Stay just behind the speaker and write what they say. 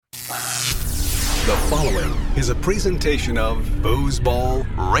The following is a presentation of Foosball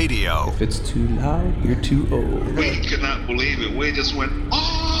Radio. If it's too loud, you're too old. We could not believe it. We just went,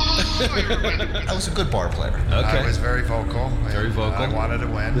 oh! I was a good bar player. Okay. I was very vocal. Very vocal. I wanted to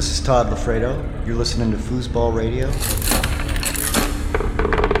win. This is Todd Lafredo. You're listening to Foosball Radio.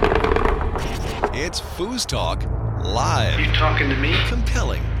 It's Foos Talk Live. You talking to me?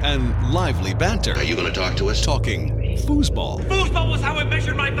 Compelling and lively banter. Are you going to talk to us? Talking foosball. Foosball was how I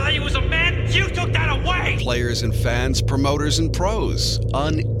measured my value as a man. You took that away. Players and fans, promoters and pros.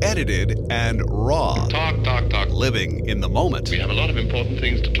 Unedited and raw. Talk. Living in the moment. We have a lot of important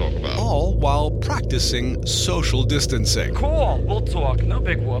things to talk about. All while practicing social distancing. Cool. We'll talk. No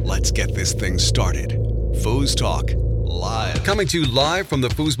big whoop. Let's get this thing started. Foos Talk Live. Coming to you live from the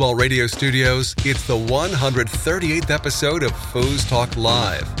Foosball Radio Studios, it's the 138th episode of Foos Talk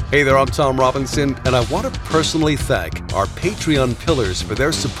Live. Hey there, I'm Tom Robinson, and I want to personally thank our Patreon pillars for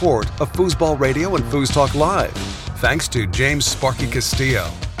their support of Foosball Radio and Foos Talk Live. Thanks to James Sparky Castillo,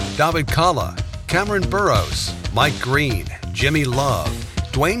 David Kala, Cameron Burrows, Mike Green, Jimmy Love,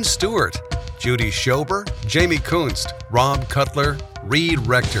 Dwayne Stewart, Judy Schober, Jamie Kunst, Rob Cutler, Reed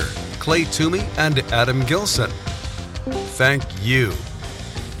Rector, Clay Toomey, and Adam Gilson. Thank you.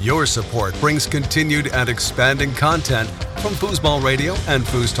 Your support brings continued and expanding content from Foosball Radio and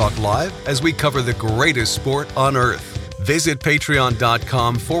Foos Talk Live as we cover the greatest sport on earth. Visit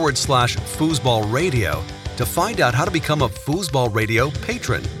patreon.com/Foosball Radio to find out how to become a Foosball Radio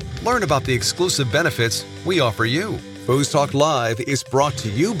patron. Learn about the exclusive benefits we offer you. Foos Talk Live is brought to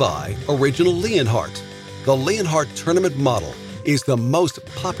you by Original Leonhardt. The Leonhardt Tournament Model is the most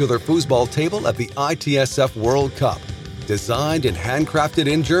popular foosball table at the ITSF World Cup. Designed and handcrafted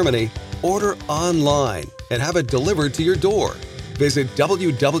in Germany, order online and have it delivered to your door. Visit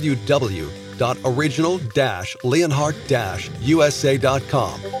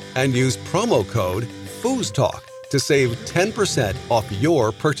www.original-leonhardt-usa.com and use promo code FoosTalk to save 10% off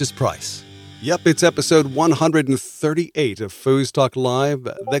your purchase price. Yep, it's episode 138 of Foos Talk Live,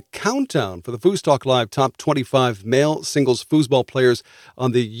 the countdown for the Foos Talk Live top 25 male singles foosball players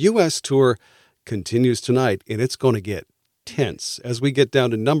on the U.S. Tour continues tonight, and it's going to get tense as we get down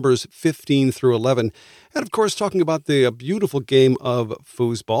to numbers 15 through 11. And, of course, talking about the beautiful game of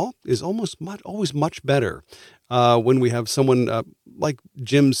foosball is always much better when we have someone like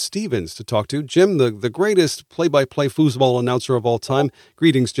Jim Stevens to talk to. Jim, the greatest play-by-play foosball announcer of all time.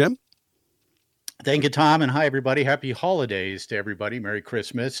 Greetings, Jim. Thank you, Tom, and hi, everybody. Happy holidays to everybody. Merry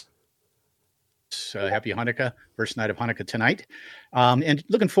Christmas. Happy Hanukkah. First night of Hanukkah tonight. And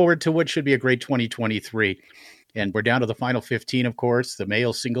looking forward to what should be a great 2023. And we're down to the final 15, of course, the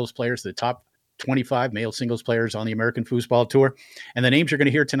male singles players, the top 25 male singles players on the American Foosball Tour. And the names you're going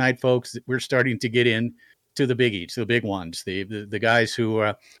to hear tonight, folks, we're starting to get in to the biggies, the big ones, the guys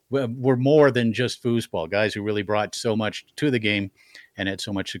who were more than just foosball, guys who really brought so much to the game and had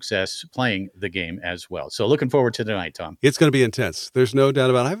so much success playing the game as well. So looking forward to tonight, Tom. It's going to be intense. There's no doubt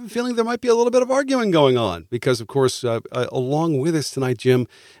about it. I have a feeling there might be a little bit of arguing going on because, of course, along with us tonight, Jim,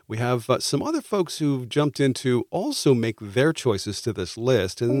 we have some other folks who've jumped in to also make their choices to this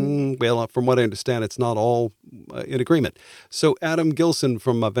list. And, well, from what I understand, it's not all in agreement. So Adam Gilson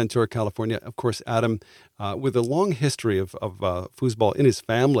from Ventura, California, of course, Adam, with a long history of foosball in his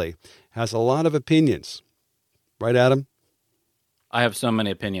family, has a lot of opinions. Right, Adam? I have so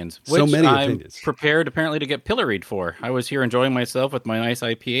many opinions. I'm prepared, apparently, to get pilloried for. I was here enjoying myself with my nice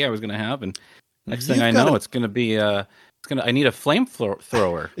IPA I was going to have, and next thing I know, it's going to be... I need a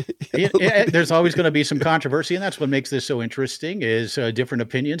flamethrower. There's always going to be some controversy, and that's what makes this so interesting. Is different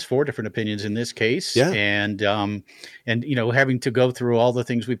opinions, 4 different opinions in this case, and having to go through all the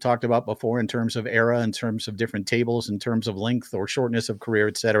things we've talked about before in terms of era, in terms of different tables, in terms of length or shortness of career,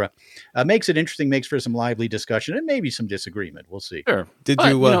 etc. Makes it interesting, makes for some lively discussion, and maybe some disagreement. We'll see. Sure.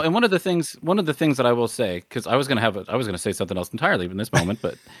 And one of the things that I will say, because I was going to say something else entirely in this moment,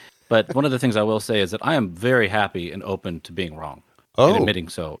 but. But one of the things I will say is that I am very happy and open to being wrong and admitting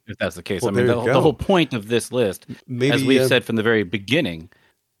so, if that's the case. Well, I mean, the whole point of this list, as we've said from the very beginning,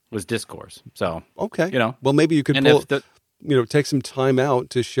 was discourse. So, okay. Well, maybe you could take some time out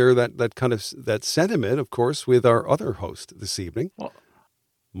to share that kind of that sentiment, of course, with our other host this evening,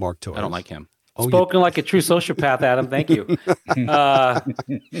 Mark Torres. I don't like him. Spoken like a true sociopath, Adam. Thank you. What?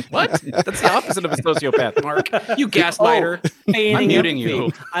 That's the opposite of a sociopath, Mark. You gaslighter. I'm muting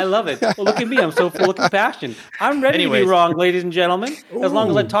you. I love it. Well, look at me. I'm so full of compassion. I'm ready to be wrong, ladies and gentlemen. As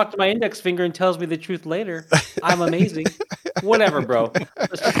long as I talk to my index finger and tells me the truth later, I'm amazing. Whatever, bro.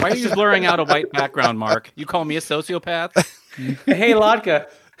 Why are you blurring out a white background, Mark? You call me a sociopath? Hey, Lodka.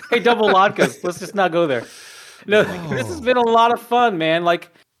 Hey, double Lodkas. Let's just not go there. No, this has been a lot of fun, man. Like,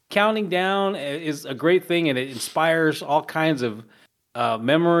 counting down is a great thing, and it inspires all kinds of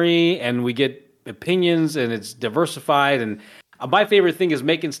memory, and we get opinions, and it's diversified. And my favorite thing is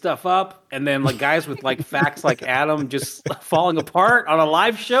making stuff up, and then like guys with like facts like Adam just falling apart on a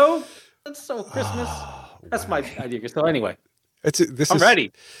live show. That's so Christmas. That's my idea. So anyway, I'm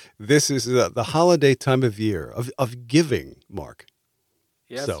ready. This is the holiday time of year of giving, Mark.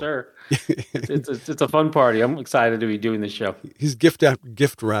 Yes, sir. It's a fun party. I'm excited to be doing this show. He's gift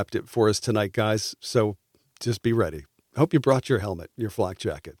wrapped it for us tonight, guys. So just be ready. I hope you brought your helmet, your flak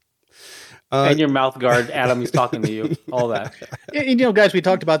jacket. And your mouth guard, Adam, he's talking to you, all that. And, guys, we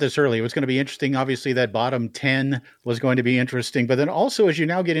talked about this earlier. It was going to be interesting. Obviously, that bottom 10 was going to be interesting. But then also, as you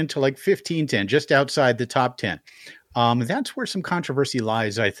now get into like 15-10, just outside the top 10, that's where some controversy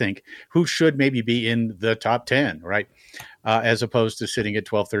lies, I think. Who should maybe be in the top 10, right? As opposed to sitting at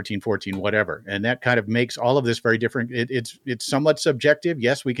 12, 13, 14, whatever. And that kind of makes all of this very different. It's somewhat subjective.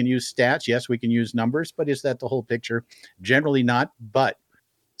 Yes, we can use stats. Yes, we can use numbers. But is that the whole picture? Generally not. But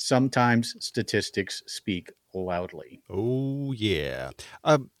sometimes statistics speak loudly. Oh, yeah.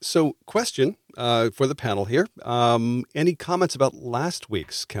 So question for the panel here. Any comments about last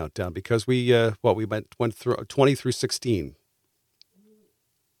week's countdown? Because we went through 20 through 16.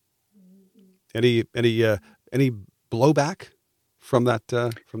 Any blowback from that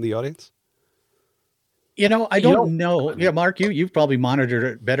from the audience? I don't know. Yeah, Mark, you've probably monitored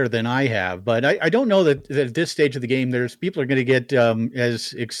it better than I have, but I don't know that at this stage of the game, people are going to get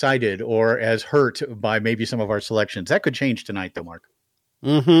as excited or as hurt by maybe some of our selections. That could change tonight, though, Mark.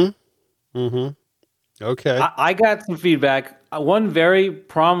 Okay. I got some feedback. One very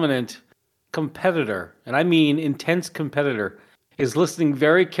prominent competitor, and I mean intense competitor, is listening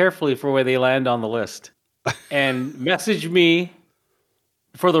very carefully for where they land on the list, and messaged me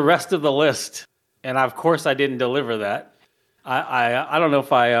for the rest of the list. And of course, I didn't deliver that. I don't know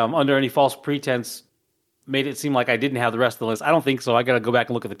if I, under any false pretense, made it seem like I didn't have the rest of the list. I don't think so. I got to go back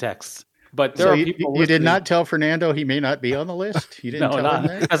and look at the texts. But there are people. You did not tell Fernando he may not be on the list. You didn't tell him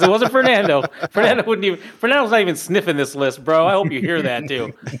that, because it wasn't Fernando. Fernando's not even sniffing this list, bro. I hope you hear that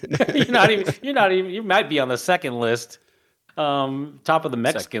too. You're not even. You might be on the second list, top of the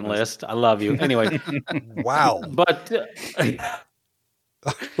Mexican list. I love you. Anyway. Wow. But.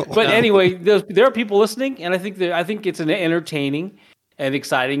 But anyway, there are people listening, and I think it's an entertaining and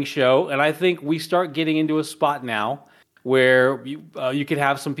exciting show. And I think we start getting into a spot now where you could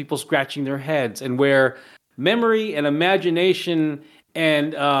have some people scratching their heads, and where memory and imagination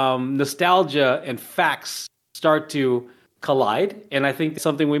and nostalgia and facts start to collide. And I think it's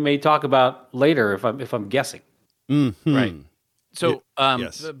something we may talk about later, if I'm guessing. Mm-hmm. Right. So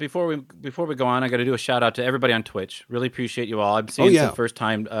yes. Before we go on, I got to do a shout out to everybody on Twitch. Really appreciate you all. I'm seeing some first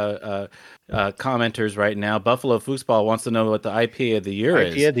time commenters right now. Buffalo Foosball wants to know what the IPA of the year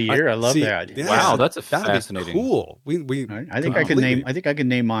is. IPA of the year. I love that. Yeah, wow, that's fascinating. Cool. I think I can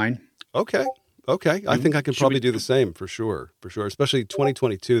name mine. Okay. I think I can probably do the same for sure. Especially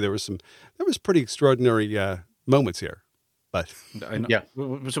 2022. There was pretty extraordinary moments here. But yeah,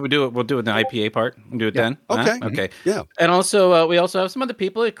 so we'll do it in the IPA part. We'll do it then. Okay. Okay. Yeah. And also, we also have some other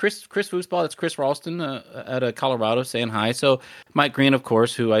people. Chris Foosball. That's Chris Ralston at Colorado saying hi. So Mike Green, of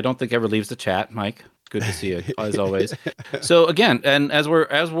course, who I don't think ever leaves the chat. Mike, good to see you as always. So again, and as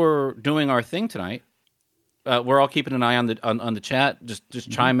we're doing our thing tonight, we're all keeping an eye on the chat.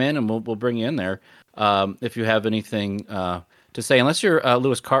 Just chime in, and we'll bring you in there if you have anything to say. Unless you're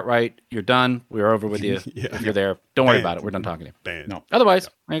Lewis Cartwright, you're done. We're over with you. If you're there, don't worry about it. We're done talking to you. No. Otherwise,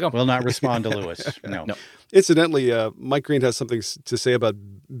 there you go. Will not respond to Lewis. No. Incidentally, Mike Green has something to say about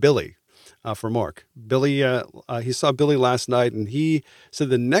Billy for Mark. Billy, he saw Billy last night, and he said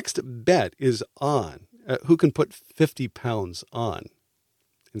the next bet is on who can put 50 pounds on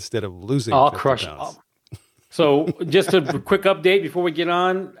instead of losing 50 pounds. So just a quick update before we get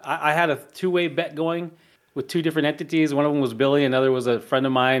on. I had a two-way bet going with two different entities. One of them was Billy, another was a friend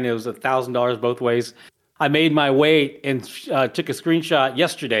of mine. It was $1,000 both ways. I made my weight and took a screenshot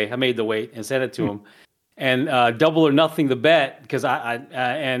yesterday. I made the weight and sent it to him, and double or nothing the bet, because I've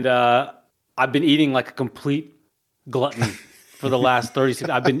been eating like a complete glutton for the last 36.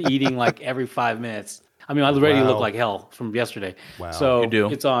 I've been eating like every 5 minutes. I mean, I already look like hell from yesterday. Wow. So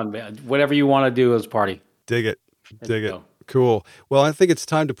it's on, man. Whatever you want to do is party. Dig it. Cool. Well, I think it's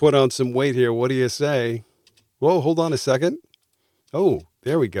time to put on some weight here. What do you say? Whoa, hold on a second. Oh,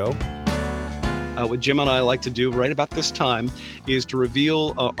 there we go. What Jim and I like to do right about this time is to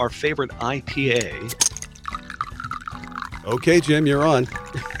reveal our favorite IPA. Okay, Jim, you're on.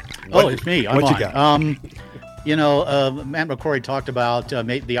 It's me. I'm what on. You got? Matt McCrory talked about the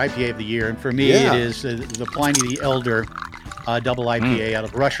IPA of the year, and for me, it is the Pliny the Elder double IPA out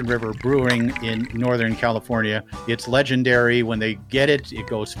of Russian River Brewing in Northern California. It's legendary. When they get it, it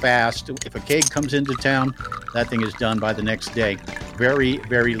goes fast. If a keg comes into town, that thing is done by the next day. Very,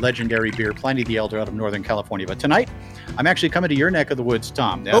 very legendary beer. Pliny the Elder out of Northern California. But tonight, I'm actually coming to your neck of the woods,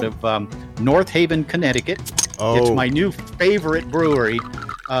 Tom, out of North Haven, Connecticut. It's my new favorite brewery,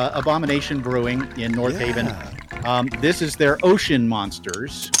 Abomination Brewing in North Haven. This is their Ocean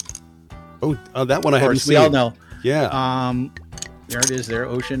Monsters. That one I haven't seen. We all know. Yeah. There it is, their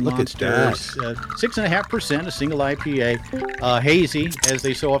Ocean Look Monsters. 6.5%, a single IPA. Hazy, as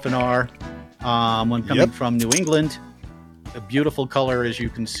they so often are when coming from New England. A beautiful color, as you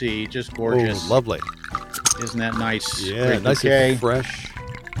can see. Just gorgeous. Oh, lovely. Isn't that nice? Yeah, Great nice bouquet. and fresh.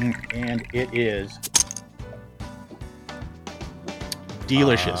 And it is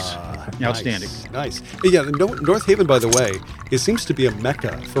delicious. Outstanding. Nice. Yeah, North Haven, by the way, it seems to be a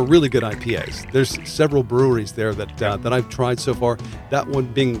mecca for really good IPAs. There's several breweries there that I've tried so far. That one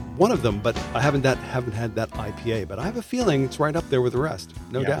being one of them, but I haven't had that IPA. But I have a feeling it's right up there with the rest.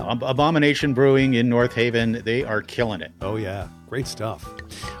 No doubt. Abomination Brewing in North Haven, they are killing it. Oh yeah, great stuff.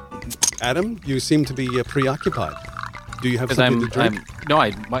 Adam, you seem to be preoccupied. Do you have something to drink?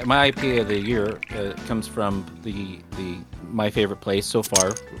 My IPA of the year comes from my favorite place so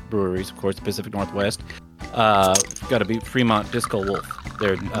far, breweries, of course, Pacific Northwest. Got to be Fremont Disco Wolf.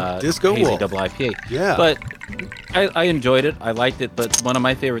 Their Disco hazy Wolf double IPA. Yeah, but I enjoyed it. I liked it. But one of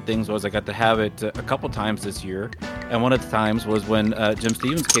my favorite things was I got to have it a couple times this year. And one of the times was when Jim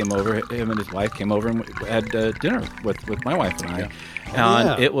Stevens came over. Him and his wife came over and had dinner with my wife and I.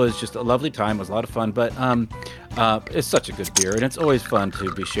 And it was just a lovely time. It was a lot of fun. But it's such a good beer, and it's always fun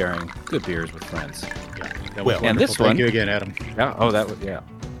to be sharing good beers with friends. And this one, thank you again, Adam. Yeah. Oh, that was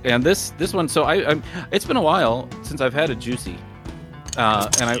And this one. So it's been a while since I've had a juicy.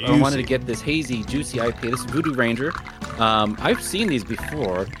 And I wanted to get this hazy, juicy IPA. This is Voodoo Ranger. I've seen these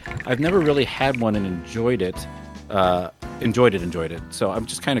before. I've never really had one and enjoyed it. Enjoyed it. So I'm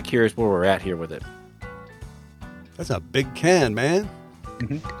just kind of curious where we're at here with it. That's a big can, man.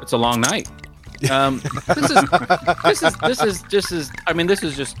 Mm-hmm. It's a long night. This is. I mean, this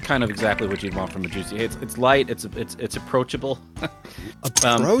is just kind of exactly what you'd want from a juicy. It's light. It's approachable.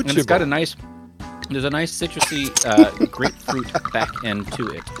 Approachable. And it's got there's a nice citrusy grapefruit back end to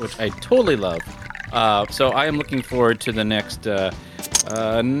it, which I totally love. So I am looking forward to the next 18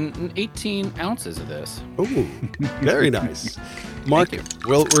 ounces of this. Oh, very nice. Mark,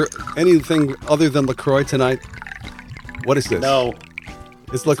 well, we're anything other than LaCroix tonight? What is this? No.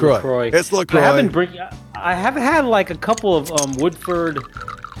 It's LaCroix. It's LaCroix. I haven't had like a couple of Woodford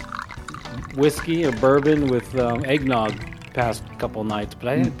whiskey or bourbon with eggnog past couple nights, but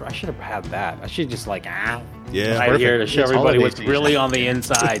I should have had that. I should just right here to show everybody what's really on the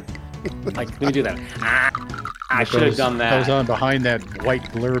inside. Like, let me do that. I should have done that. Goes on behind that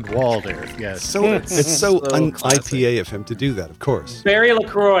white blurred wall there. Yes. So it's so un-IPA of him to do that, of course. Barry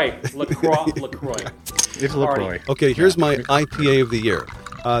LaCroix. LaCroix. It's LaCroix. Okay, here's my IPA of the year.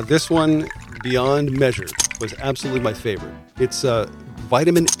 This one, Beyond Measure, was absolutely my favorite. It's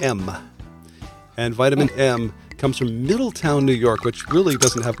Vitamin M. And Vitamin M comes from Middletown, New York, which really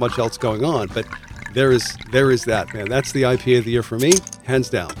doesn't have much else going on, but there is that, man. That's the IPA of the year for me, hands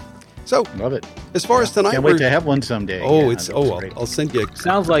down. So, love it. As far as tonight, can't wait to have one someday. I'll send you.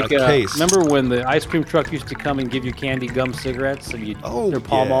 Sounds like a case. Remember when the ice cream truck used to come and give you candy gum cigarettes, and they're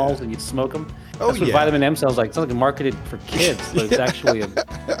Pall Malls, and you'd smoke them? That's what Vitamin M sounds like. It sounds like marketed for kids, but it's actually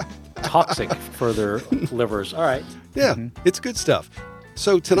toxic for their livers. All right. Yeah, it's good stuff.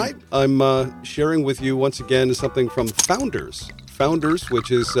 So tonight, I'm sharing with you once again something from Founders. Founders,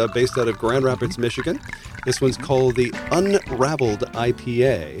 which is based out of Grand Rapids, Michigan. This one's called the Unraveled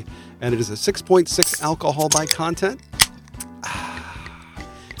IPA, and it is a 6.6 alcohol by content.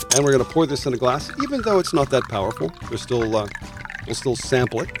 And we're going to pour this in a glass, even though it's not that powerful. We'll still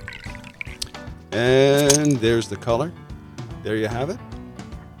sample it. And there's the color. There you have it.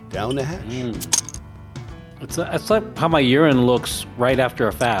 Down the hatch. It's like how my urine looks right after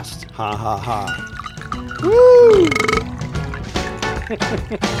a fast. Ha ha ha. Woo!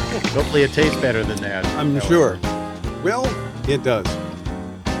 Hopefully it tastes better than that. I'm sure. Well, it does.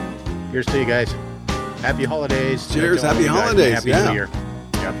 Here's to you guys. Happy holidays. Cheers. Happy holidays. Happy New Year.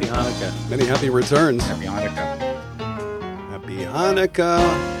 Happy Hanukkah. Many happy returns. Happy Hanukkah. Happy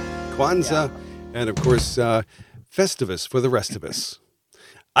Hanukkah, Kwanzaa, and of course, Festivus for the rest of us.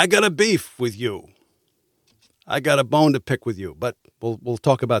 I got a beef with you. I got a bone to pick with you, but we'll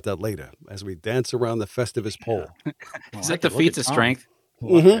talk about that later as we dance around the Festivus pole. Is that the feats of strength?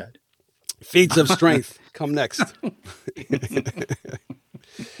 Mm-hmm. Feats of strength come next.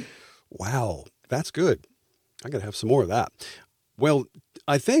 Wow, that's good. I got to have some more of that. Well,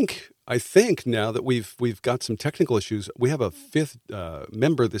 I think now that we've got some technical issues, we have a fifth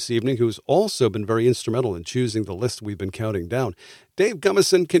member this evening who's also been very instrumental in choosing the list we've been counting down. Dave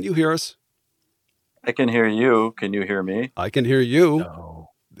Gummison, can you hear us? I can hear you. Can you hear me? I can hear you.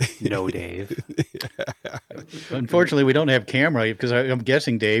 No, Dave. Unfortunately, we don't have camera because I'm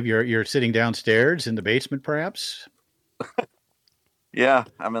guessing, Dave, you're sitting downstairs in the basement, perhaps. Yeah,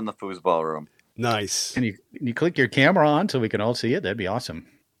 I'm in the foosball room. Nice. Can you click your camera on so we can all see it? That'd be awesome.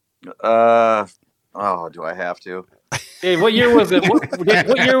 Do I have to? Dave, what year was it?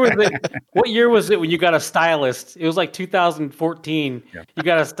 What year was it? What year was it when you got a stylist? It was like 2014. Yeah. You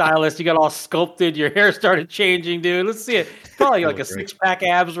got a stylist. You got all sculpted. Your hair started changing, dude. Let's see it. Probably like a six-pack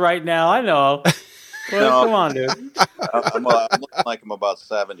abs right now. I know. Well, come on, dude. I'm looking like I'm about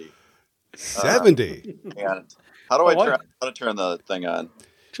 70. 70. How do I turn the thing on?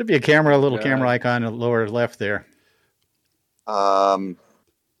 Should be a little camera icon in the lower left there.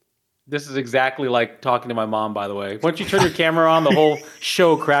 This is exactly like talking to my mom, by the way. Once you turn your camera on, the whole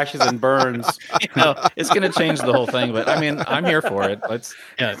show crashes and burns. It's going to change the whole thing, but I mean, I'm here for it.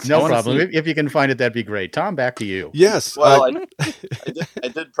 No problem. If you can find it, that'd be great. Tom, back to you. Yes. Well, I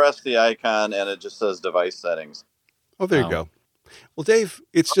did press the icon, and it just says device settings. Oh, there you go. Well, Dave,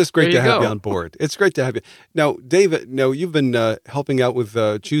 it's just great to have you on board. It's great to have you. Now, Dave, you've been helping out with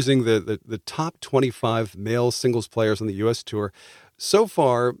choosing the top 25 male singles players on the U.S. Tour. So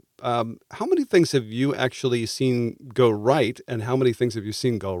far, how many things have you actually seen go right, and how many things have you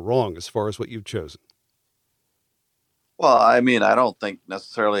seen go wrong as far as what you've chosen? Well, I mean, I don't think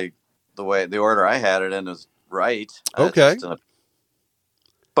necessarily the order I had it in is right. Okay.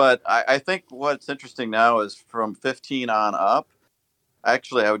 But I think what's interesting now is from 15 on up.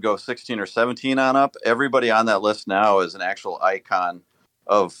 Actually, I would go 16 or 17 on up. Everybody on that list now is an actual icon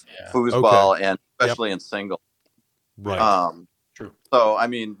of foosball, and especially in single. Right. True. So, I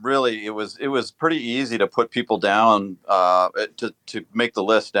mean, really, it was pretty easy to put people down to make the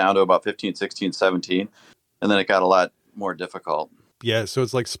list down to about 15, 16, 17, and then it got a lot more difficult. Yeah, so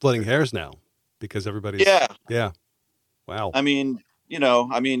it's like splitting hairs now because everybody's... Yeah. Wow. I mean,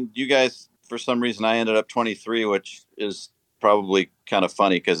 you guys, for some reason, I ended up 23, which is probably kind of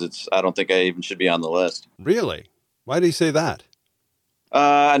funny because I don't think I even should be on the list. Really? Why do you say that?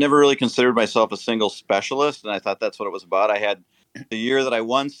 I never really considered myself a singles specialist, and I thought that's what it was about. I had the year that I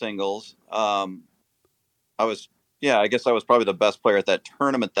won singles. I guess I was probably the best player at that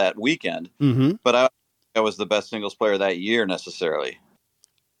tournament that weekend, but I was the best singles player that year necessarily.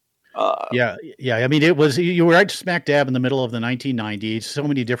 I mean, you were right smack dab in the middle of the 1990s. So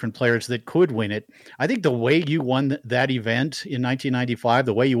many different players that could win it. I think the way you won that event in 1995,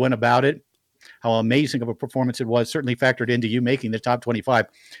 the way you went about it, how amazing of a performance it was, certainly factored into you making the top 25.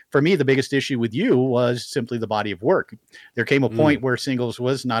 For me, the biggest issue with you was simply the body of work. There came a point where singles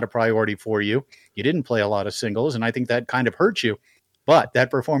was not a priority for you. You didn't play a lot of singles, and I think that kind of hurt you. But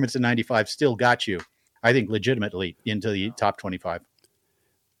that performance in 95 still got you, I think, legitimately into the top 25.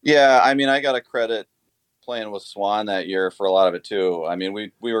 Yeah, I mean, I got to credit playing with Swan that year for a lot of it, too. I mean,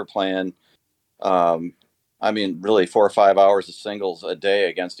 we were playing, really 4 or 5 hours of singles a day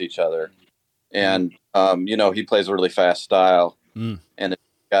against each other. And, he plays a really fast style, and it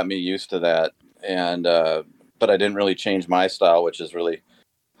got me used to that. And but I didn't really change my style, which is really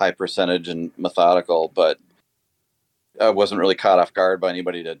high percentage and methodical. But I wasn't really caught off guard by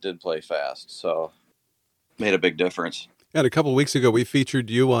anybody that did play fast. So it made a big difference. And a couple of weeks ago, we featured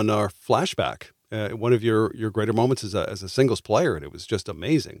you on our flashback, one of your greater moments as a singles player, and it was just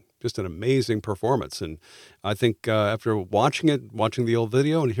amazing, just an amazing performance. And I think after watching the old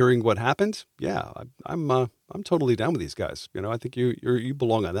video and hearing what happened, I'm totally down with these guys. I think you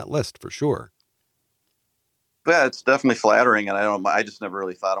belong on that list for sure. Yeah, it's definitely flattering, and I just never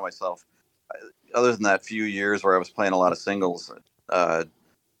really thought of myself, other than that few years where I was playing a lot of singles.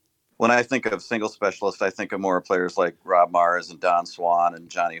 When I think of single specialists, I think of more players like Rob Mars and Don Swan and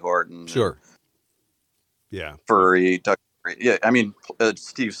Johnny Horton. Sure. Yeah. Furry. Doug,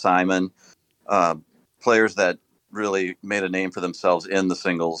 Steve Simon. Players that really made a name for themselves in the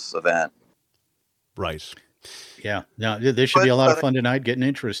singles event. Right. Yeah. Now, this should be a lot of fun tonight, getting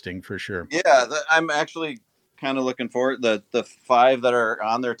interesting for sure. Yeah. I'm actually kind of looking forward. The 5 that are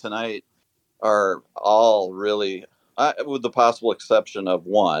on there tonight are all really... with the possible exception of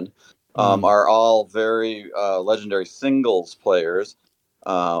one, are all very legendary singles players.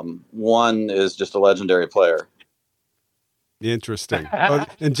 One is just a legendary player. Interesting.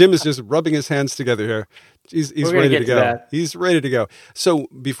 And Jim is just rubbing his hands together here. He's ready to go. He's ready to go. So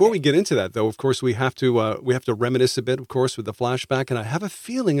before we get into that, though, of course, we have to reminisce a bit, of course, with the flashback. And I have a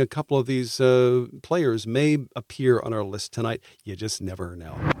feeling a couple of these players may appear on our list tonight. You just never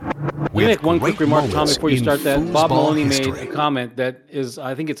know. Let me make one quick remark, Tom, before you start that. Bob Maloney made a comment that is,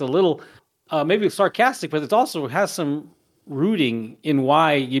 I think it's a little maybe sarcastic, but it also has some rooting in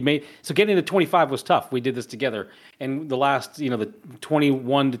why you made. So getting to 25 was tough. We did this together. And the last, the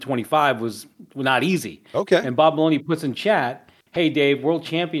 21 to 25 was not easy. Okay. And Bob Maloney puts in chat, hey, Dave, world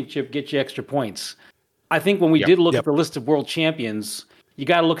championship gets you extra points. I think when we did look at the list of world champions, you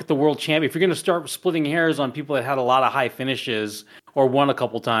got to look at the world champion. If you're going to start splitting hairs on people that had a lot of high finishes or won a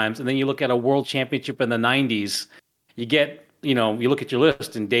couple times, and then you look at a world championship in the 90s, you get, you look at your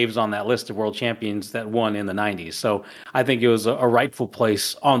list, and Dave's on that list of world champions that won in the 90s. So I think it was a rightful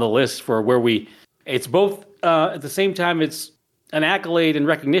place on the list for where it's both, at the same time, it's an accolade and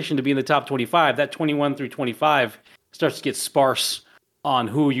recognition to be in the top 25. That 21 through 25 starts to get sparse on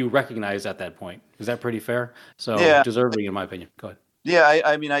who you recognize at that point. Is that pretty fair? So deserving, in my opinion. Go ahead. Yeah,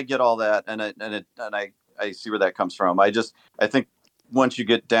 I mean, I get all that, and I see where that comes from. I think once you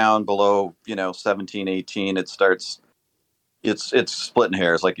get down below, 17, 18, it starts. It's splitting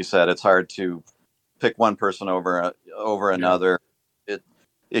hairs, like you said. It's hard to pick one person over another.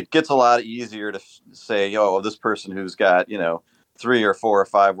 It gets a lot easier to say, this person who's got 3 or 4 or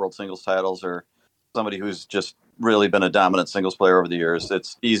 5 world singles titles, or somebody who's just really been a dominant singles player over the years.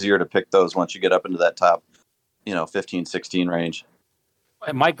 It's easier to pick those once you get up into that top, 15, 16 range.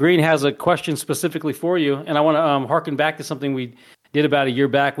 Mike Green has a question specifically for you, and I want to harken back to something we did about a year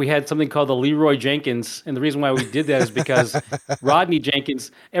back. We had something called the Leroy Jenkins, and the reason why we did that is because Rodney Jenkins,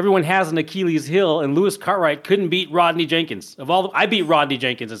 everyone has an Achilles heel, and Lewis Cartwright couldn't beat Rodney Jenkins. I beat Rodney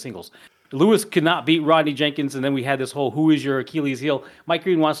Jenkins in singles. Lewis could not beat Rodney Jenkins, and then we had this whole who is your Achilles heel. Mike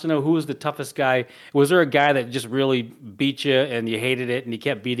Green wants to know, who was the toughest guy? Was there a guy that just really beat you and you hated it and he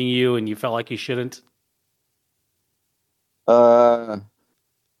kept beating you and you felt like he shouldn't?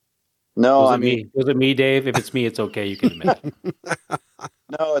 No, was it me, Dave? If it's me, it's okay. You can admit it.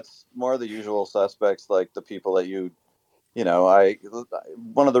 No, it's more the usual suspects, like the people that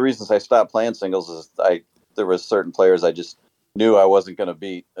one of the reasons I stopped playing singles is there was certain players I just knew I wasn't going to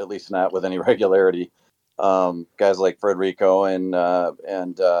beat, at least not with any regularity. Guys like Federico and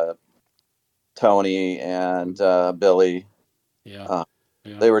Tony and Billy.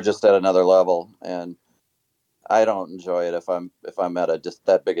 They were just at another level, and I don't enjoy it if I'm at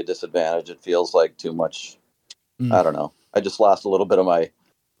that big a disadvantage. It feels like too much. I don't know. I just lost a little bit of my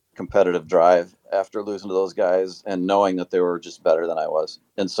competitive drive after losing to those guys and knowing that they were just better than I was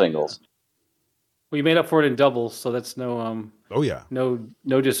in singles. Well, you made up for it in doubles, so that's no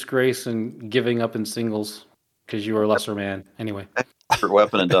no disgrace in giving up in singles because you were a lesser man. Anyway, for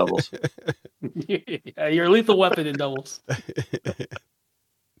weapon in doubles. Yeah, you're a lethal weapon in doubles.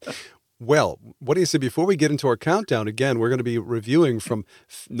 Well, what do you say, before we get into our countdown, again, we're going to be reviewing from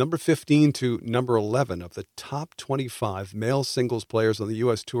number 15 to number 11 of the top 25 male singles players on the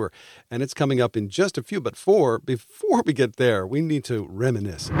U.S. Tour. And it's coming up in just a few. But before we get there, we need to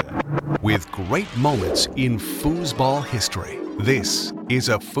reminisce a bit. With great moments in foosball history, this is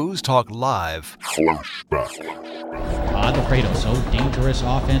a Foos Talk Live flashback. Todd Lafredo, so dangerous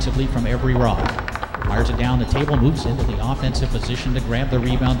offensively from every rock. Fires it down the table, moves into the offensive position to grab the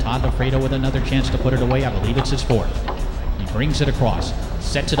rebound. Todd Lafredo with another chance to put it away. I believe it's his fourth. He brings it across,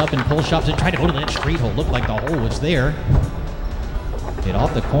 sets it up and pull shots and try to go to that straight hole. Looked like the hole was there. Hit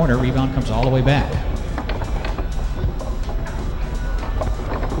off the corner. Rebound comes all the way back.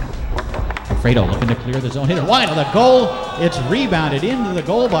 Lafredo looking to clear the zone. Hit it wide of the goal. It's rebounded into the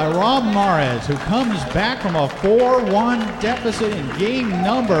goal by Rob Mares, who comes back from a 4-1 deficit in game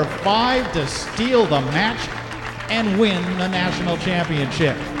number 5 to steal the match and win the national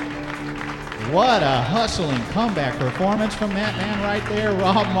championship. What a hustling comeback performance from that man right there,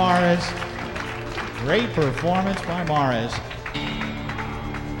 Rob Mares. Great performance by Mares.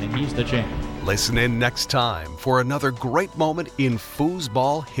 And he's the champion. Listen in next time for another great moment in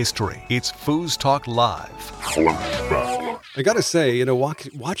foosball history. It's Foos Talk Live. I got to say,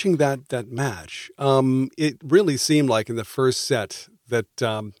 watching that match, it really seemed like in the first set that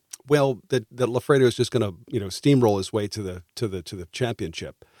Lafredo is just going to steamroll his way to the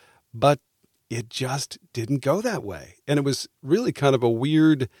championship, but it just didn't go that way, and it was really kind of a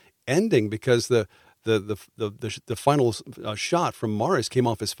weird ending because the final shot from Mares came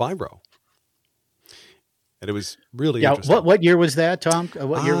off his 5-0. And it was really interesting. What year was that, Tom?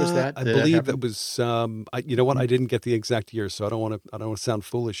 What year was that? I believe that was. You know what? I didn't get the exact year, so I don't want to sound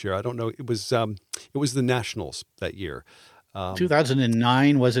foolish here. I don't know. It was the Nationals that year.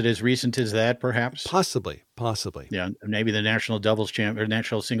 2009, was it as recent as that, perhaps? Possibly. Yeah, maybe the national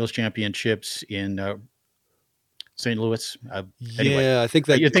national singles championships in St. Louis. Anyway, I think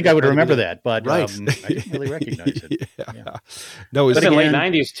that you'd think I would remember that, but right. I didn't really recognize it. Yeah. No, it was in the late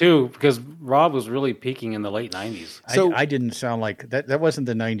 90s too, because Rob was really peaking in the late 90s. So I didn't sound like that. That wasn't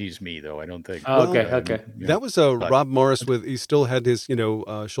the 90s me, though. I don't think. Oh, okay. That was Rob Morris he still had his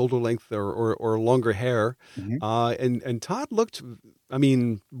shoulder length or longer hair, and Todd looked. I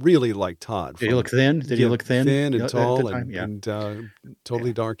mean, really like Todd. Did he look thin? Did he look thin? Thin and tall and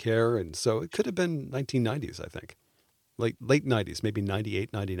totally dark hair. And so it could have been 1990s, I think. Late 90s, maybe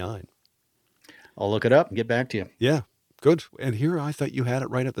 98, 99. I'll look it up and get back to you. Yeah, good. And here I thought you had it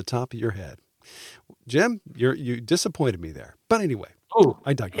right at the top of your head. Jim, you disappointed me there. But anyway,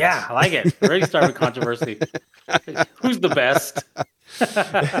 I digress. Yeah, I like it. Already started with controversy. Who's the best?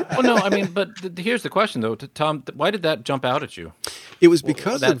 Well, no, I mean, but here's the question, though. Tom, why did that jump out at you? It was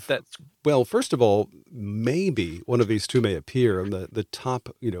because well, first of all, maybe one of these two may appear on the top,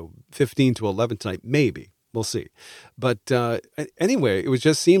 15 to 11 tonight. Maybe. We'll see. But anyway, it was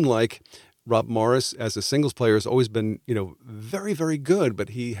just seemed like Rob Morris, as a singles player, has always been, very, very good, but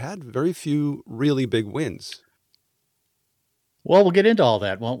he had very few really big wins. Well, we'll get into all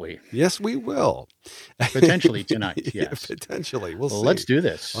that, won't we? Yes, we will. Potentially tonight, yes. Potentially. We'll see. Let's do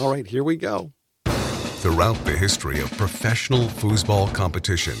this. All right, here we go. Throughout the history of professional foosball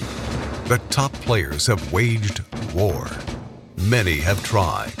competition, the top players have waged war. Many have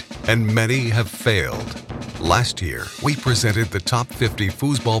tried, and many have failed. Last year, we presented the top 50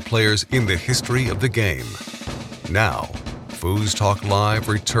 foosball players in the history of the game. Now, Foos Talk Live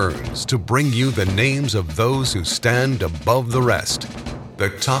returns to bring you the names of those who stand above the rest. The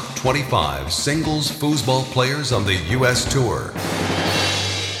top 25 singles foosball players on the U.S. Tour.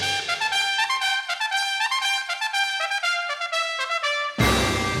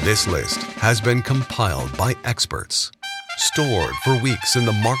 This list has been compiled by experts, stored for weeks in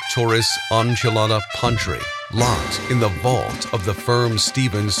the Mark Torres Enchilada Pantry, locked in the vault of the firm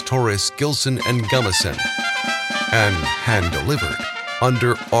Stevens, Torres, Gilson, and Gummison, and hand-delivered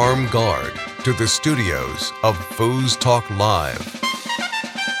under armed guard to the studios of Foos Talk Live.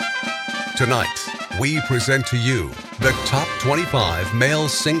 Tonight, we present to you the top 25 male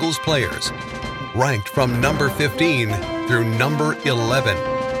singles players, ranked from number 15 through number 11.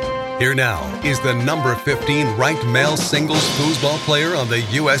 Here now is the number 15 ranked male singles foosball player on the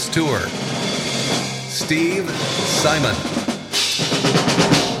U.S. Tour, Steve Simon.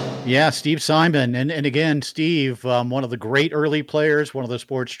 Yeah, Steve Simon. And again, Steve, one of the great early players, one of the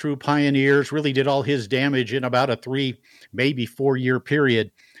sport's true pioneers, really did all his damage in about a 3, maybe 4-year period.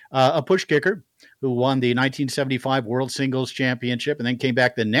 A push kicker who won the 1975 World Singles Championship and then came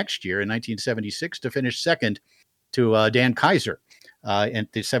back the next year in 1976 to finish second to Dan Kaiser.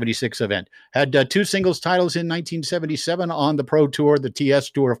 At the 76 event. Had 2 singles titles in 1977 on the Pro Tour, the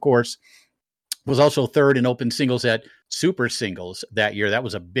TS Tour, of course. Was also third in open singles at Super Singles that year. That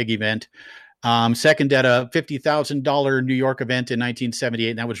was a big event. Second at a $50,000 New York event in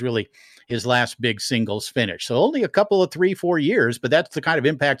 1978, and that was really his last big singles finish. So only a couple of 3-4 years, but that's the kind of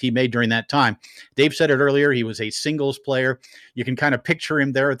impact he made during that time. Dave said it earlier, he was a singles player. You can kind of picture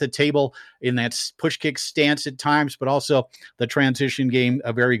him there at the table in that push kick stance at times, but also the transition game,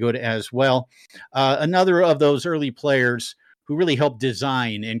 very good as well. Another of those early players who really helped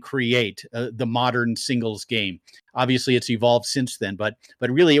design and create the modern singles game. Obviously, it's evolved since then, but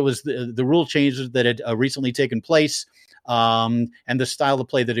really it was the rule changes that had recently taken place and the style of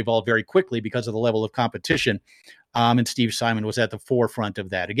play that evolved very quickly because of the level of competition. And Steve Simon was at the forefront of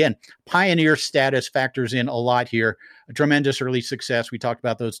that. Again, pioneer status factors in a lot here. A tremendous early success. We talked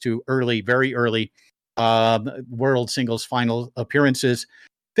about those 2 very early World Singles Final appearances.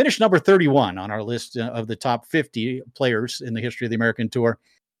 Finished number 31 on our list of the top 50 players in the history of the American Tour.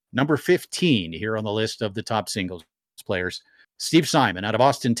 Number 15 here on the list of the top singles players. Steve Simon out of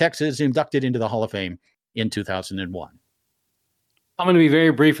Austin, Texas, inducted into the Hall of Fame in 2001. I'm going to be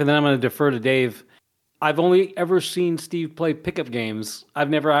very brief, and then I'm going to defer to Dave. I've only ever seen Steve play pickup games. I've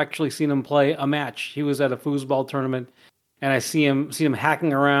never actually seen him play a match. He was at a foosball tournament, and I see him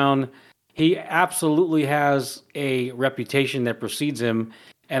hacking around. He absolutely has a reputation that precedes him,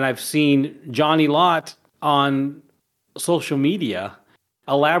 and I've seen Johnny Lott on social media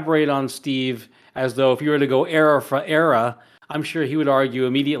elaborate on Steve as though if you were to go era for era, I'm sure he would argue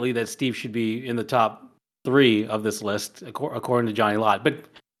immediately that Steve should be in the top 3 of this list, according to Johnny Lott. But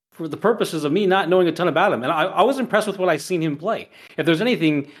for the purposes of me not knowing a ton about him, and I was impressed with what I've seen him play. If there's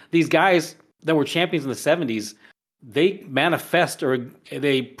anything, these guys that were champions in the 70s, they manifest or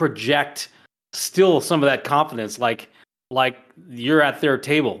they project still some of that confidence. Like like you're at their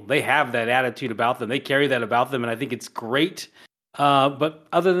table. They have that attitude about them. They carry that about them, and I think it's great. But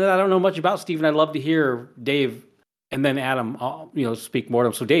other than that, I don't know much about Stephen. I'd love to hear Dave and then Adam, speak more to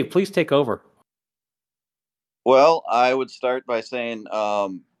him. So Dave, please take over. Well, I would start by saying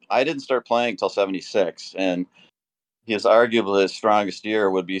I didn't start playing until 76, and arguably his strongest year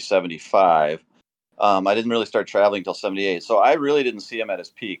would be 75. I didn't really start traveling until 78, so I really didn't see him at his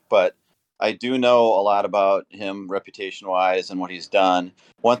peak, but I do know a lot about him reputation-wise and what he's done.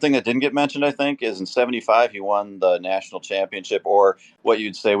 One thing that didn't get mentioned, I think, is in 75, he won the national championship, or what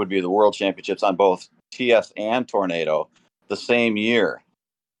you'd say would be the world championships on both TS and Tornado the same year.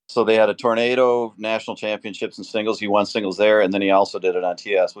 So they had a Tornado national championships in singles. He won singles there, and then he also did it on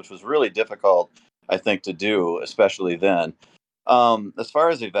TS, which was really difficult, I think, to do, especially then. As far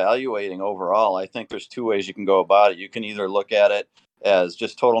as evaluating overall, I think there's two ways you can go about it. You can either look at it as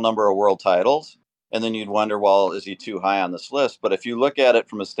just total number of world titles, and then you'd wonder, well, is he too high on this list? But if you look at it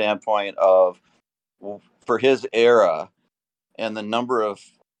from a standpoint of, for his era and the number of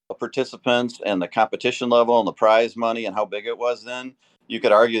participants and the competition level and the prize money and how big it was then, you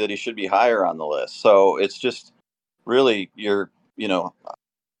could argue that he should be higher on the list. So it's just really your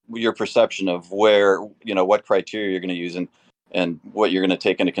perception of where, what criteria you're going to use and what you're going to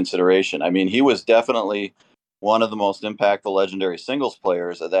take into consideration. I mean, he was definitely one of the most impactful legendary singles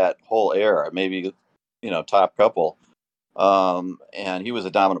players of that whole era, maybe, top couple. And he was a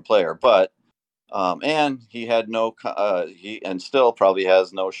dominant player, but, and he had and still probably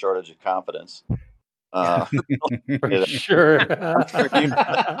has no shortage of confidence. Sure.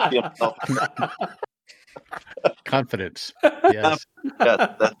 Confidence. Yes.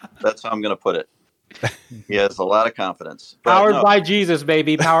 Yeah, that's how I'm going to put it. He has a lot of confidence. Powered by Jesus,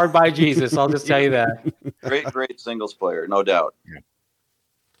 baby. Powered by Jesus. I'll just tell you that. Great singles player, no doubt. Yeah.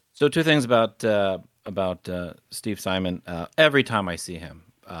 So 2 things about Steve Simon. Every time I see him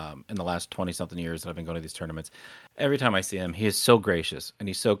in the last 20-something years that I've been going to these tournaments, every time I see him, he is so gracious and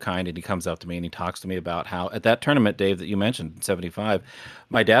he's so kind, and he comes up to me and he talks to me about how at that tournament, Dave, that you mentioned, in 75,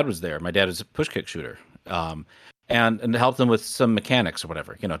 my dad was there. My dad is a push kick shooter. And helped them with some mechanics or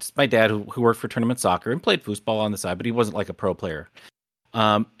whatever. It's my dad who worked for tournament soccer and played foosball on the side, but he wasn't like a pro player.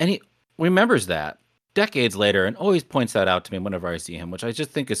 And he remembers that decades later and always points that out to me whenever I see him, which I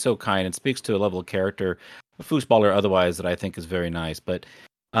just think is so kind and speaks to a level of character, a foosballer or otherwise, that I think is very nice. But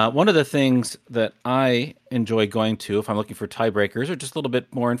one of the things that I enjoy going to, if I'm looking for tiebreakers or just a little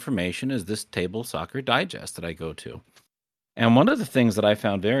bit more information, is this Table Soccer Digest that I go to. And one of the things that I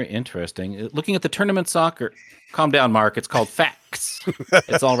found very interesting, looking at the tournament soccer, calm down, Mark, it's called Facts.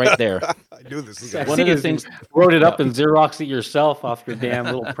 It's all right there. I knew this. One of the things, wrote it up and Xeroxed it yourself off your damn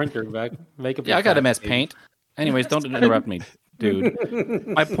little printer. I got MS Paint. Anyways, don't interrupt me, dude.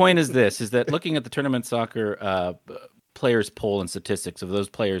 My point is this, is that looking at the tournament soccer players poll and statistics of those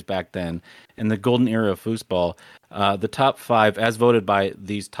players back then in the golden era of foosball, the top 5, as voted by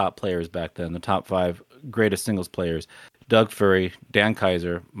these top players back then, the top 5 greatest singles players: Doug Furry, Dan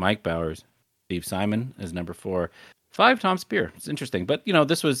Kaiser, Mike Bowers, Steve Simon is number 4, 5 Tom Spear. It's interesting, but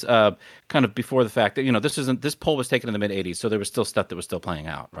this was kind of before the fact that this poll was taken in the mid '80s, so there was still stuff that was still playing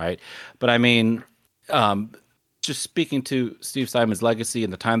out, right? But I mean, just speaking to Steve Simon's legacy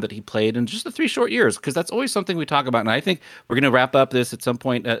and the time that he played in just the 3 short years, because that's always something we talk about, and I think we're going to wrap up this at some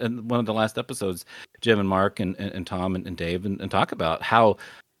point in one of the last episodes, Jim and Mark and Tom and Dave, and talk about how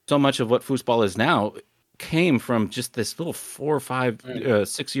so much of what foosball is now came from just this little 4 or 5,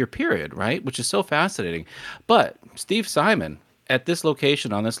 6 year period, right? Which is so fascinating. But Steve Simon at this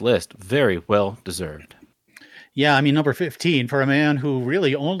location on this list, very well deserved. Yeah, I mean, number 15 for a man who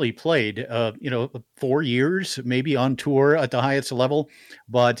really only played, 4 years, maybe on tour at the highest level,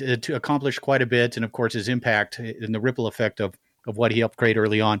 but to accomplish quite a bit. And of course, his impact and the ripple effect of what he helped create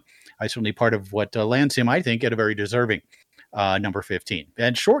early on, I certainly part of what lands him, I think, at a very deserving number 15.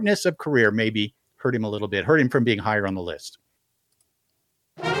 And shortness of career maybe hurt him a little bit, hurt him from being higher on the list.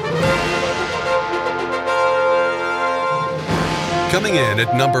 Coming in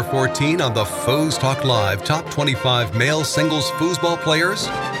at number 14 on the Foes Talk Live Top 25 Male Singles Foosball Players,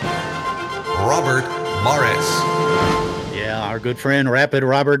 Robert Mares. Yeah, our good friend, Rapid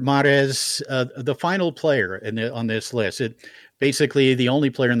Robert Mares, the final player on this list. Basically the only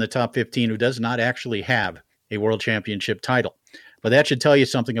player in the top 15 who does not actually have a world championship title. But that should tell you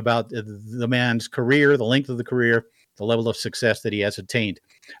something about the man's career, the length of the career, the level of success that he has attained.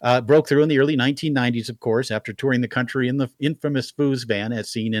 Broke through in the early 1990s, of course, after touring the country in the infamous Foos van,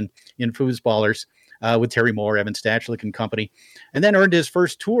 as seen in Foosballers, with Terry Moore, Evan Stachlik and company, and then earned his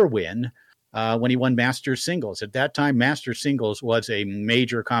first tour win when he won Masters Singles. At that time, Masters Singles was a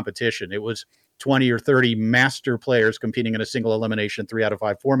major competition. It was 20 or 30 master players competing in a single elimination 3 out of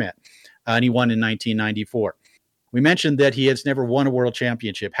 5 format. And he won in 1994. We mentioned that he has never won a world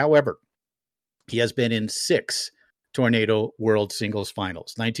championship. However, he has been in 6 Tornado World Singles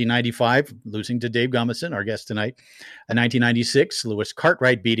Finals. 1995, losing to Dave Gummison, our guest tonight. In 1996, Lewis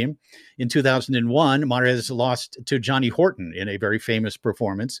Cartwright beat him. In 2001, Mares lost to Johnny Horton in a very famous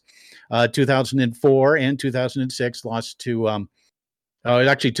performance. 2004 and 2006 lost to,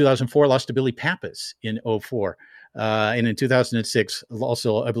 2004 lost to Billy Pappas in 2004. And in 2006,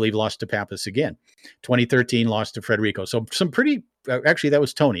 also, I believe, lost to Pappas again. 2013, lost to Frederico. So some pretty, actually, that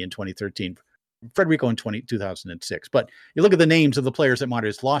was Tony in 2013. Frederico in 2006. But you look at the names of the players that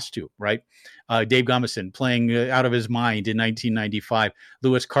Mares lost to, right? Dave Gummison playing out of his mind in 1995.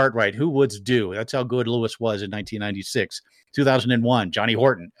 Lewis Cartwright, who would's do? That's how good Lewis was in 1996. 2001, Johnny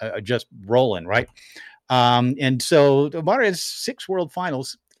Horton, just rolling, right? And so Mares 6 World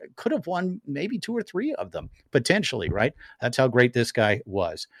Finals, could have won maybe 2 or 3 of them, potentially, right? That's how great this guy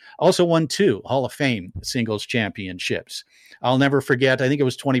was. Also won 2 Hall of Fame singles championships. I'll never forget, I think it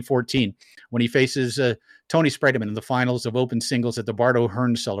was 2014, when he faces Tony Spredeman in the finals of open singles at the Bardo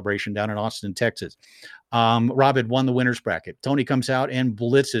Hearn celebration down in Austin, Texas. Rob had won the winner's bracket. Tony comes out and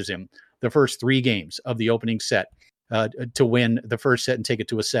blitzes him the first 3 games of the opening set to win the first set and take it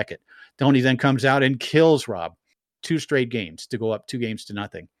to a second. Tony then comes out and kills Rob 2 straight games to go up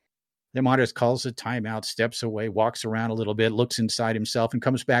 2-0. Then Mares calls a timeout, steps away, walks around a little bit, looks inside himself, and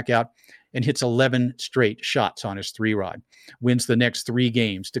comes back out and hits 11 straight shots on his 3-rod. Wins the next 3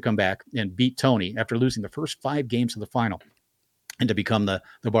 games to come back and beat Tony after losing the first 5 games of the final and to become the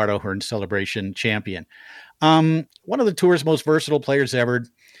Bardo Hearn Celebration champion. One of the tour's most versatile players ever.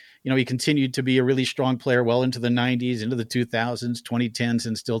 You know, he continued to be a really strong player well into the 90s, into the 2000s, 2010s,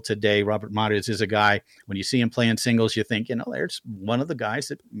 and still today. Robert Mares is a guy, when you see him playing singles, you think, there's one of the guys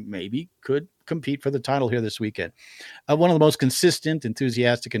that maybe could compete for the title here this weekend. One of the most consistent,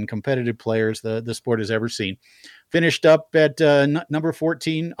 enthusiastic, and competitive players the sport has ever seen. Finished up at number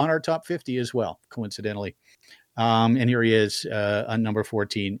 14 on our top 50 as well, coincidentally. And here he is on number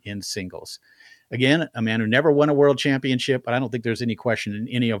 14 in singles. Again, a man who never won a world championship, but I don't think there's any question in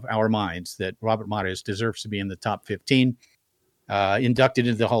any of our minds that Robert Mares deserves to be in the top 15. Inducted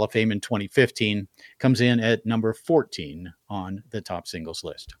into the Hall of Fame in 2015, comes in at number 14 on the top singles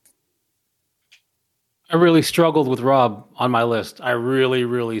list. I really struggled with Rob on my list. I really,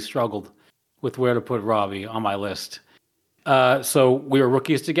 really struggled with where to put Robbie on my list. So we were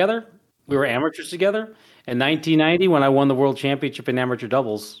rookies together. We were amateurs together. In 1990, when I won the world championship in amateur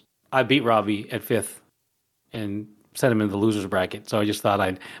doubles, I beat Robbie at 5th and sent him in the loser's bracket. So I just thought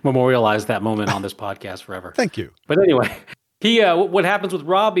I'd memorialize that moment on this podcast forever. Thank you. But anyway, what happens with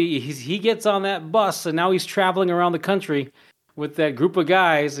Robbie, he gets on that bus and now he's traveling around the country with that group of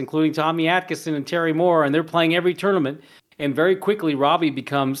guys, including Tommy Atkinson and Terry Moore, and they're playing every tournament. And very quickly, Robbie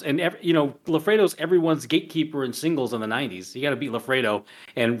becomes, Lafredo's everyone's gatekeeper in singles in the 90s. You got to beat Lafredo.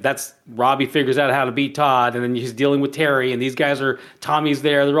 And that's, Robbie figures out how to beat Todd. And then he's dealing with Terry. And these guys Tommy's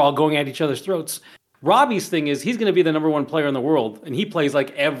there. They're all going at each other's throats. Robbie's thing is he's going to be the number 1 player in the world. And he plays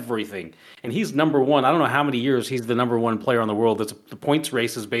like everything. And he's number 1. I don't know how many years he's the number 1 player in the world. The points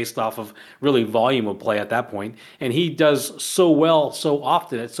race is based off of really volume of play at that point. And he does so well so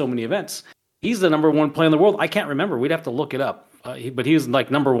often at so many events. He's the number 1 player in the world. I can't remember. We'd have to look it up. But he was like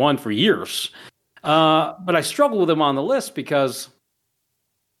number 1 for years. But I struggle with him on the list because,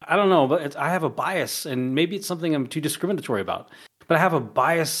 I don't know, but I have a bias, and maybe it's something I'm too discriminatory about. But I have a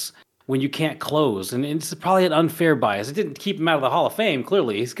bias when you can't close, and it's probably an unfair bias. It didn't keep him out of the Hall of Fame,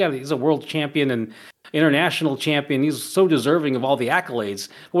 clearly. He's a world champion and international champion. He's so deserving of all the accolades.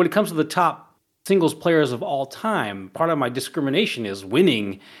 But when it comes to the top singles players of all time, part of my discrimination is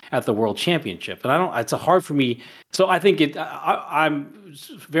winning at the world championship. And it's hard for me. So I think I'm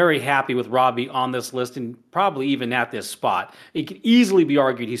very happy with Robbie on this list and probably even at this spot. It could easily be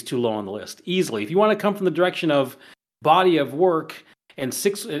argued he's too low on the list. Easily. If you want to come from the direction of body of work and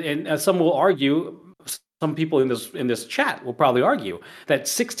some will argue, some people in this chat will probably argue that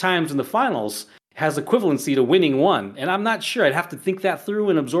 6 times in the finals has equivalency to winning 1. And I'm not sure. I'd have to think that through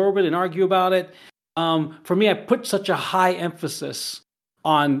and absorb it and argue about it. For me, I put such a high emphasis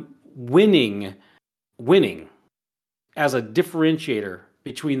on winning as a differentiator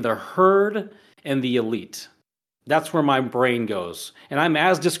between the herd and the elite. That's where my brain goes. And I'm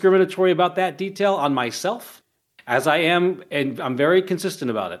as discriminatory about that detail on myself as I am, and I'm very consistent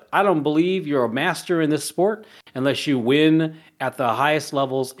about it. I don't believe you're a master in this sport unless you win at the highest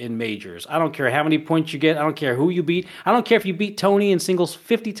levels in majors. I don't care how many points you get. I don't care who you beat. I don't care if you beat Tony in singles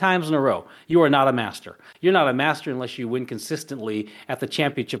 50 times in a row. You are not a master. You're not a master unless you win consistently at the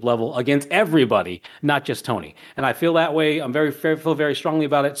championship level against everybody, not just Tony. And I feel that way. Feel very strongly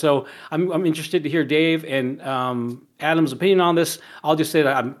about it. So I'm interested to hear Dave and Adam's opinion on this. I'll just say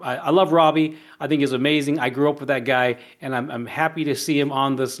that I love Robbie. I think he's amazing. I grew up with that guy, and I'm happy to see him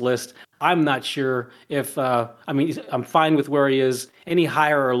on this list. I'm not sure if I'm fine with where he is. Any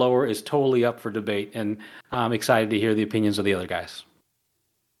higher or lower is totally up for debate, and I'm excited to hear the opinions of the other guys.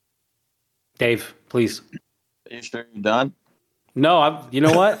 Dave, please. Are you sure you're done? No, you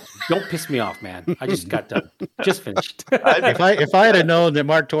know what? Don't piss me off, man. I just got done. Just finished. If I had known that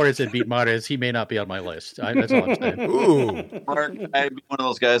Mark Torres had beat Mares, he may not be on my list. That's all I'm saying. Ooh. Mark, I'd be one of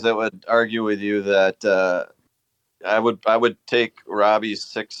those guys that would argue with you that I would take Robbie's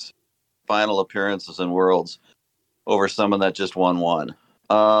 6 final appearances in Worlds over someone that just won one.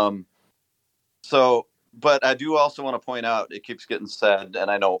 But I do also want to point out, it keeps getting said, and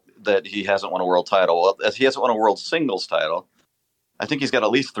I know that he hasn't won a world title. Well, as he hasn't won a world singles title, I think he's got at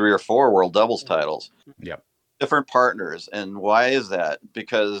least 3 or 4 world doubles titles. Yep. Different partners. And why is that?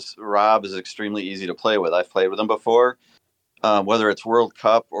 Because Rob is extremely easy to play with. I've played with him before, whether it's World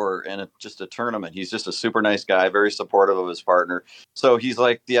Cup or in just a tournament. He's just a super nice guy, very supportive of his partner. So he's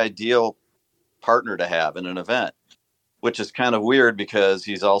like the ideal partner to have in an event, which is kind of weird because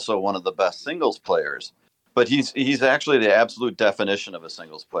he's also one of the best singles players. But he's actually the absolute definition of a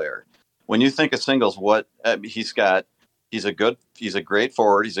singles player. When you think of singles, he's a great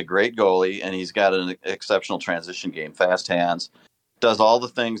forward, he's a great goalie, and he's got an exceptional transition game, fast hands, does all the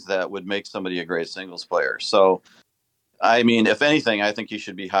things that would make somebody a great singles player. So, I mean, if anything, I think he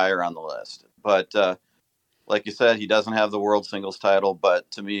should be higher on the list. But like you said, he doesn't have the world singles title, but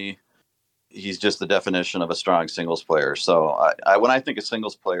to me, he's just the definition of a strong singles player. So when I think of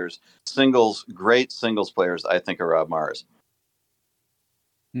singles players, great singles players, I think of Rob Mares.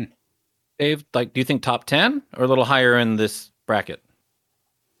 Dave, do you think top 10 or a little higher in this bracket?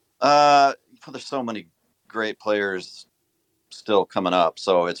 There's so many great players still coming up,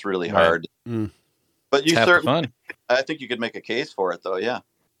 so it's really hard. But you certainly, I think you could make a case for it, though. Yeah.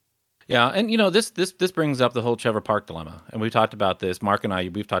 Yeah, and this brings up the whole Trevor Park dilemma, and we've talked about this. Mark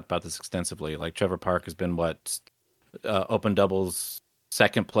and we've talked about this extensively. Like Trevor Park has been open doubles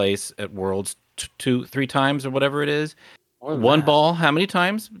second place at Worlds 2-3 times or whatever it is. One ball, how many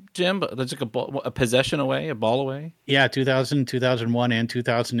times, Jim? That's like a possession away, a ball away? Yeah, 2000, 2001, and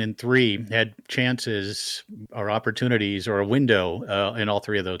 2003 had chances or opportunities or a window in all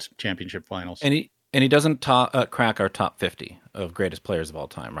 3 of those championship finals. And he doesn't crack our top 50 of greatest players of all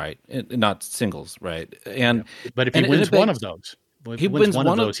time, right? Not singles, right? But if he wins one of those,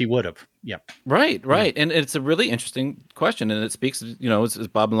 he would have. Yeah. Right. Yeah. And it's a really interesting question, and it speaks, as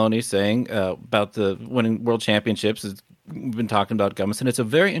Bob Maloney saying about the winning world championships. We've been talking about Gummison. It's a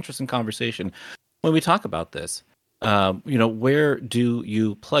very interesting conversation when we talk about this. Where do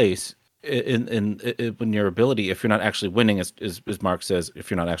you place in your ability if you're not actually winning, as Mark says, if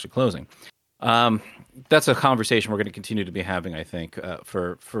you're not actually closing? That's a conversation we're going to continue to be having, I think,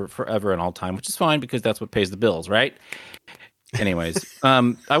 for forever and all time, which is fine because that's what pays the bills, right? Anyways,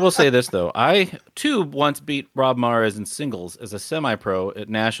 I will say this, though. I, too, once beat Rob Mares in singles as a semi-pro at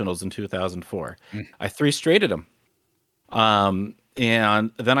Nationals in 2004. I 3-straighted him. And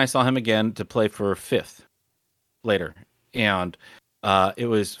then I saw him again to play for 5th later. And it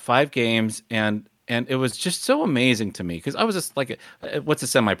was 5 games, and it was just so amazing to me because I was just like, what's a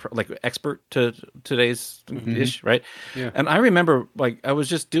semi-pro, like expert to today's ish, right? Yeah. And I remember I was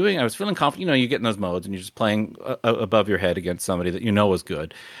feeling confident. You get in those modes and you're just playing above your head against somebody that was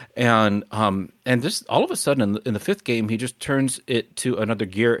good, and just all of a sudden in the 5th game he just turns it to another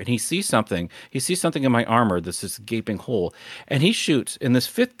gear and he sees something in my armor, this gaping hole, and he shoots in this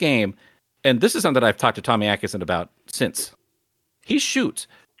 5th game, and this is something that I've talked to Tommy Atkinson about since. He shoots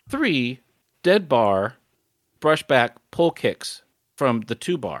 3 dead bar, brush back, pull kicks from the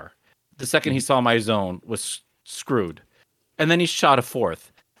 2 bar. The second he saw my zone was screwed. And then he shot a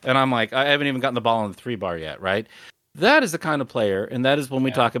 4th. And I'm like, I haven't even gotten the ball on the 3 bar yet, right? That is the kind of player, and that is when we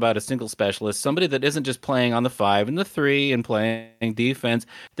talk about a single specialist, somebody that isn't just playing on the 5 and the 3 and playing defense.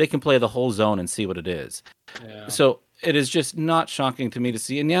 They can play the whole zone and see what it is. Yeah. So it is just not shocking to me to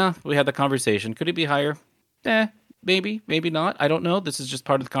see. And we had the conversation. Could he be higher? Maybe, maybe not. I don't know. This is just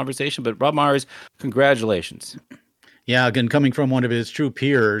part of the conversation. But Rob Mares, congratulations. Yeah, again, coming from one of his true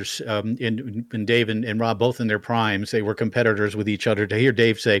peers, in Dave and Rob, both in their primes, they were competitors with each other. To hear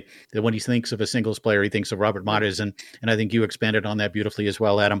Dave say that when he thinks of a singles player, he thinks of Robert Mares, and I think you expanded on that beautifully as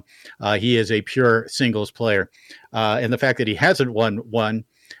well, Adam. He is a pure singles player. And the fact that he hasn't won one,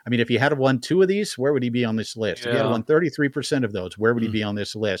 I mean, if he had won 2 of these, where would he be on this list? If he had won 33% of those, where would he be on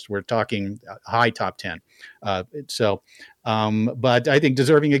this list? We're talking high top 10. But I think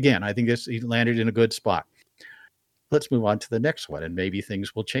deserving again. I think he landed in a good spot. Let's move on to the next one, and maybe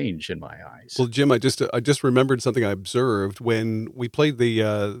things will change in my eyes. Well, Jim, I just remembered something I observed when we played the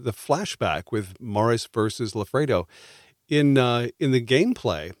flashback with Mares versus Loffredo. In the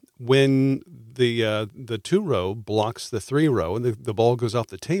gameplay, when the 2 row blocks the 3 row and the ball goes off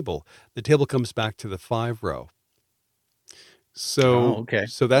the table comes back to the 5 row. So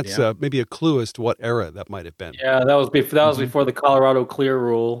so that's maybe a clue as to what era that might have been. Yeah, that was before the Colorado Clear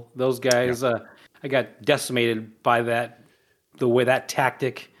rule. Those guys. I got decimated by the way that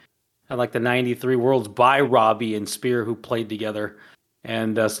tactic at like the 93 Worlds by Robbie and Spear, who played together.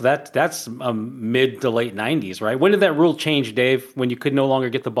 And so that's mid to late 90s, right? When did that rule change, Dave, when you could no longer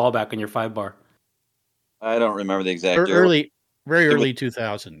get the ball back on your 5 bar? I don't remember the exact year. Very early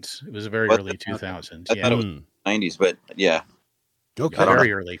 2000s. It was very early 2000s. I thought it was 90s, but yeah. Okay.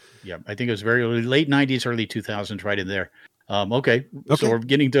 Very early. Yeah, I think it was very early, late 90s, early 2000s, right in there. Okay. So we're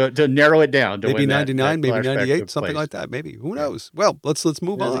beginning to narrow it down. To maybe 99, maybe 98, something like that. Maybe. Who knows? Well, let's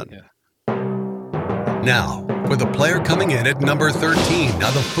move on. Now, for the player coming in at number 13 on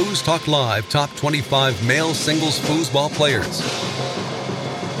the Foos Talk Live Top 25 Male Singles Foosball Players.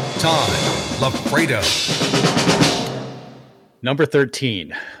 Todd Loffredo. Number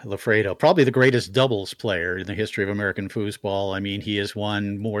 13, Loffredo, probably the greatest doubles player in the history of American foosball. I mean, he has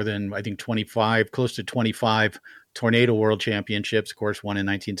won more than, I think, close to 25 Tornado World Championships, of course, one in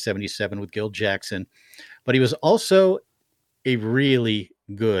 1977 with Gil Jackson. But he was also a really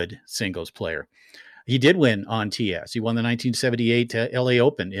good singles player. He did win on TS. He won the 1978 LA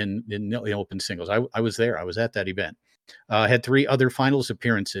Open in open singles. I was there. I was at that event. Had 3 other finals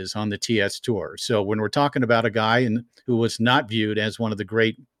appearances on the TS Tour. So when we're talking about a guy who was not viewed as one of the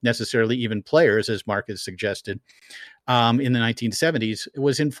great necessarily even players, as Mark has suggested, in the 1970s, it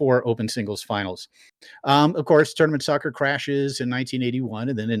was in 4 open singles finals. Of course, tournament soccer crashes in 1981,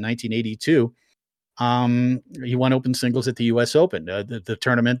 and then in 1982, he won open singles at the U.S. Open, the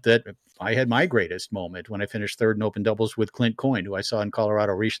tournament that I had my greatest moment when I finished 3rd in open doubles with Clint Coyne, who I saw in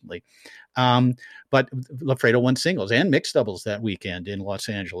Colorado recently. But Loffredo won singles and mixed doubles that weekend in Los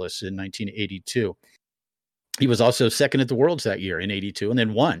Angeles in 1982. He was also 2nd at the Worlds that year in 82, and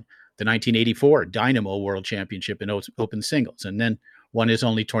then won the 1984 Dynamo World Championship in open singles, and then won his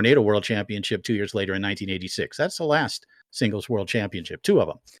only Tornado World Championship 2 years later in 1986. That's the last singles world championship, 2 of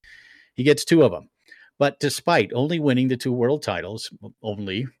them. He gets 2 of them. But despite only winning the 2 world titles,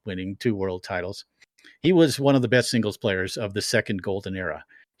 he was one of the best singles players of the second golden era.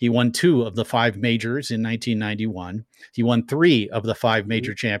 He won 2 of the 5 majors in 1991. He won 3 of the 5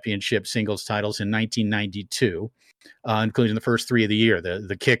 major championship singles titles in 1992, including the first 3 of the year,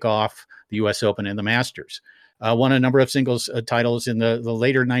 the kickoff, the U.S. Open, and the Masters. Won a number of singles titles in the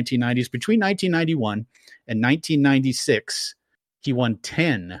later 1990s. Between 1991 and 1996, he won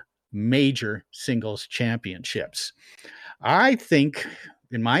 10 major singles championships. I think,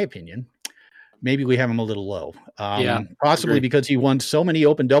 in my opinion, maybe we have him a little low. Possibly because he won so many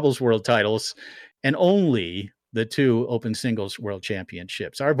open doubles world titles and only the 2 open singles world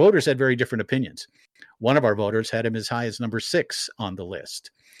championships. Our voters had very different opinions. One of our voters had him as high as number 6 on the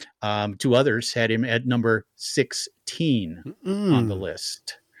list. 2 others had him at number 16 on the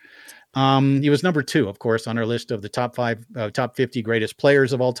list. He was number 2, of course, on our list of the top 50 greatest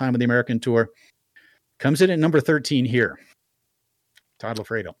players of all time on the American Tour. Comes in at number 13 here. Todd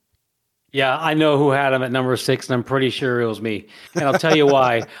Loffredo. Yeah, I know who had him at number 6, and I'm pretty sure it was me. And I'll tell you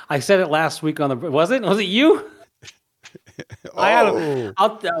why. I said it last week was it you? I had him.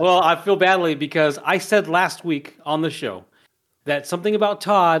 I feel badly because I said last week on the show that something about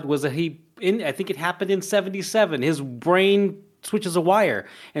Todd was that I think it happened in 77. His brain switches a wire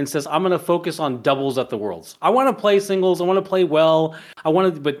and says, I'm going to focus on doubles at the Worlds. I want to play singles. I want to play well.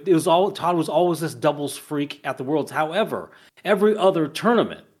 But Todd was always this doubles freak at the Worlds. However, every other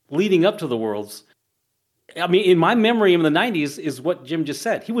tournament leading up to the Worlds, I mean, in my memory in the 90s is what Jim just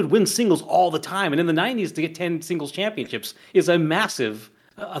said. He would win singles all the time. And in the 90s to get 10 singles championships is a massive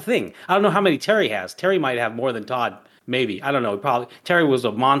thing. I don't know how many Terry has. Terry might have more than Todd, maybe. I don't know. Terry was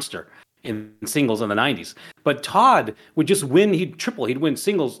a monster in singles in the 90s. But Todd would just win. He'd triple. He'd win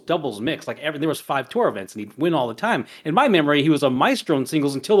singles, doubles, mix. There was 5 tour events, and he'd win all the time. In my memory, he was a maestro in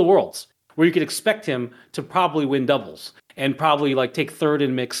singles until the Worlds, where you could expect him to probably win doubles and probably like take third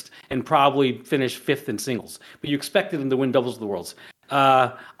in mixed and probably finish fifth in singles. But you expected him to win doubles of the worlds.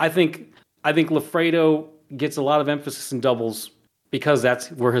 I think Loffredo gets a lot of emphasis in doubles because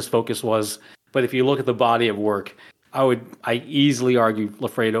that's where his focus was. But if you look at the body of work, I easily argue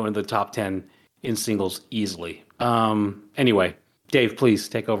Loffredo in the top 10 in singles easily. Anyway, Dave, please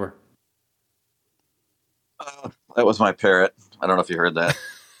take over. That was my parrot. I don't know if you heard that.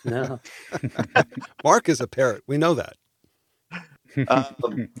 No. Mark is a parrot. We know that.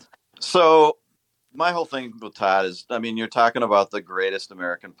 So my whole thing with Todd is, I mean, you're talking about the greatest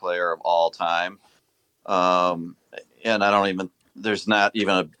American player of all time. And there's not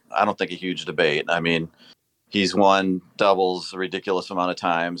even I don't think a huge debate. I mean, he's won doubles a ridiculous amount of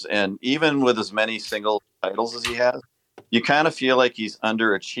times. And even with as many single titles as he has, you kind of feel like he's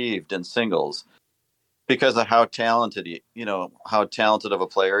underachieved in singles because of how talented how talented of a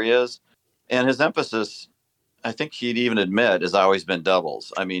player he is. And his emphasis, I think he'd even admit, has always been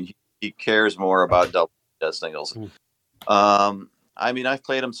doubles. I mean, he cares more about doubles than singles. I mean, I've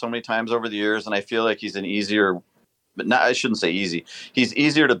played him so many times over the years, and I feel like he's I shouldn't say easy. He's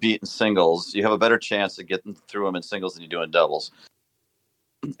easier to beat in singles. You have a better chance of getting through him in singles than you do in doubles.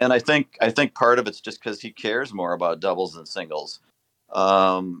 And I think part of it's just because he cares more about doubles than singles.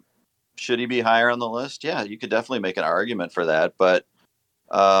 Should he be higher on the list? Yeah, you could definitely make an argument for that. But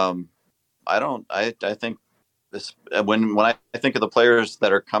I think this when I think of the players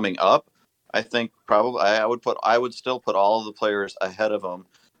that are coming up, I think probably I would still put all of the players ahead of him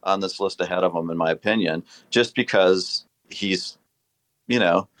on this list ahead of him, in my opinion, just because he's,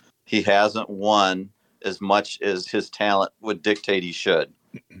 he hasn't won as much as his talent would dictate he should.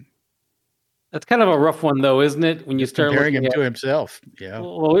 That's kind of a rough one, though, isn't it? When you start comparing him to himself, yeah.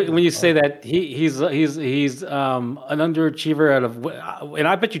 Well, when you say that he's an underachiever out of, and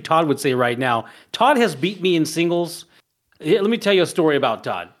I bet you Todd would say right now, Todd has beat me in singles. Let me tell you a story about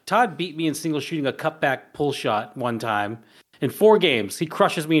Todd. Todd beat me in singles shooting a cutback pull shot one time in 4 games. He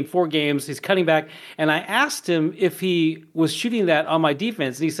crushes me in 4 games. He's cutting back, and I asked him if he was shooting that on my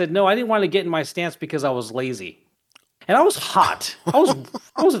defense, and he said, "No, I didn't want to get in my stance because I was lazy." And I was hot. I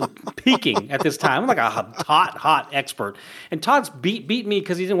was peaking at this time. I'm like a hot expert. And Todd's beat me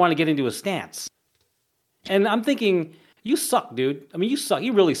because he didn't want to get into his stance. And I'm thinking, you suck, dude. I mean, you suck.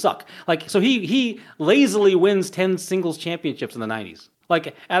 You really suck. Like, so he lazily wins 10 singles championships in the 90s.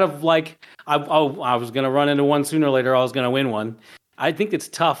 Like, out of like, I was going to run into one sooner or later. I was going to win one. I think it's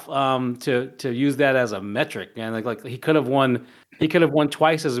tough to use that as a metric. And like he could have won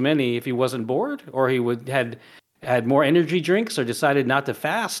twice as many if he wasn't bored, or he had more energy drinks, or decided not to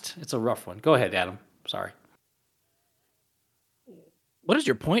fast. It's a rough one. Go ahead, Adam. Sorry. What is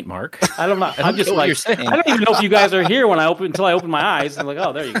your point, Mark? I don't know. I'm just like, you're saying. I don't even know if you guys are here until I open my eyes. I'm like,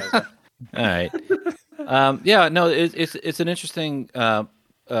 oh, there you go. All right. Yeah, no, it's an interesting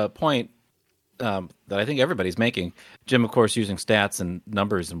point that I think everybody's making. Jim, of course, using stats and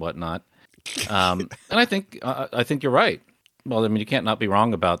numbers and whatnot. And I think you're right. Well, I mean, you can't not be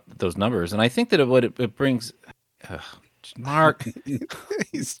wrong about those numbers. And I think that what it brings. Mark,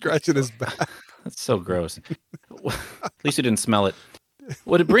 he's scratching his back. That's so gross. At least you didn't smell it.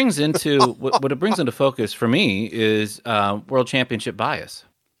 What it brings into focus for me is world championship bias.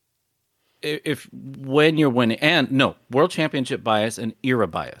 When you're winning, and no, world championship bias and era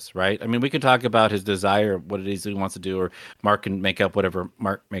bias, right? I mean, we could talk about his desire, what it is he wants to do, or Mark can make up whatever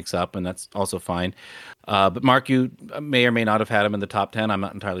Mark makes up, and that's also fine. But Mark, you may or may not have had him in the top 10. I'm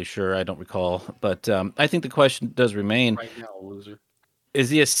not entirely sure. I don't recall. But I think the question does remain. Right now, loser. Is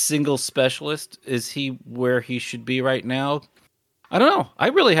he a single specialist? Is he where he should be right now? I don't know. I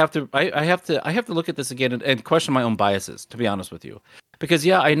really have to. I have to look at this again and question my own biases, to be honest with you. Because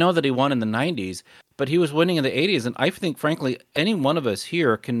yeah, I know that he won in the 90s, but he was winning in the 80s, and I think, frankly, any one of us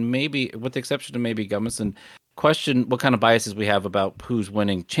here can maybe, with the exception of maybe Gummison, question what kind of biases we have about who's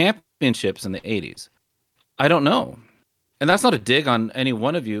winning championships in the 80s. I don't know. And that's not a dig on any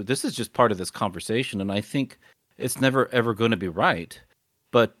one of you. This is just part of this conversation, and I think it's never, ever going to be right.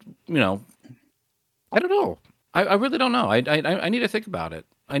 But, I don't know. I really don't know. I need to think about it.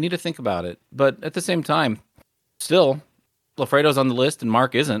 But at the same time, still, Loffredo's on the list and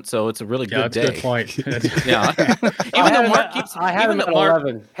Mark isn't, so it's a really good day. That's a good point. Yeah. Even though Mark keeps... I had him at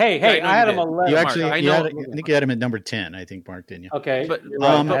 11. Hey, I had him 11. You actually, I think you had him at number 10, I think, Mark, didn't you? Okay. But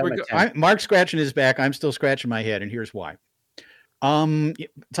Mark's scratching his back. I'm still scratching my head, and here's why.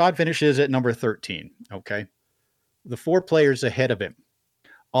 Todd finishes at number 13, okay? The 4 players ahead of him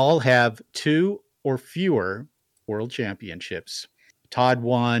all have 2 or fewer world championships. Todd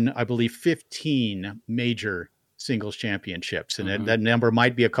won, I believe, 15 major singles championships, and that number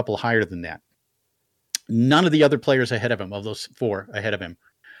might be a couple higher than that. None of the other players ahead of him, of those 4 ahead of him,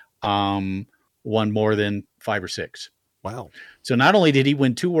 won more than 5 or 6. Wow. So not only did he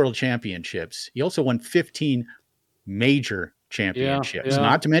win 2 world championships, he also won 15 major championships,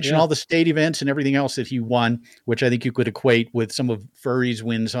 not to mention all the state events and everything else that he won, which I think you could equate with some of Furry's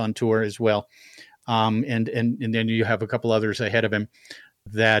wins on tour as well. And then you have a couple others ahead of him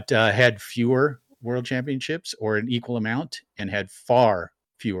that had fewer world championships or an equal amount and had far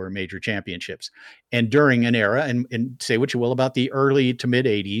fewer major championships. And during an era, and say what you will about the early to mid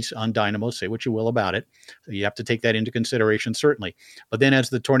 80s on Dynamo, say what you will about it. So you have to take that into consideration, certainly. But then as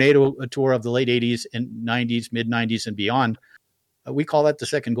the Tornado Tour of the late 80s and 90s, mid 90s and beyond, we call that the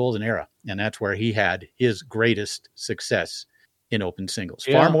second golden era. And that's where he had his greatest success in open singles.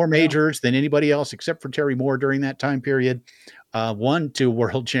 Far more majors than anybody else, except for Terry Moore during that time period. Won 2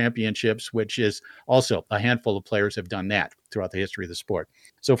 world championships, which is also a handful of players have done that throughout the history of the sport.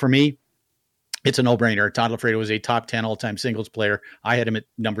 So for me, it's a no-brainer. Todd Loffredo was a top 10 all-time singles player. I had him at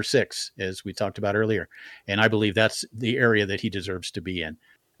number 6, as we talked about earlier. And I believe that's the area that he deserves to be in.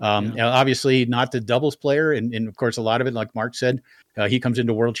 Obviously not the doubles player. And of course, a lot of it, like Mark said, he comes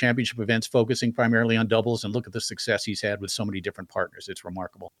into world championship events focusing primarily on doubles, and look at the success he's had with so many different partners. It's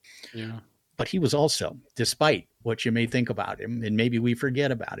remarkable. Yeah. But he was also, despite what you may think about him, and maybe we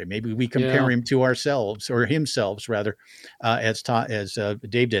forget about him, maybe we compare him to ourselves or himself rather, as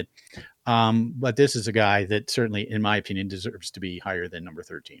Dave did. But this is a guy that certainly, in my opinion, deserves to be higher than number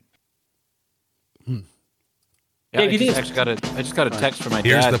 13. Yeah, I just got a text from my dad.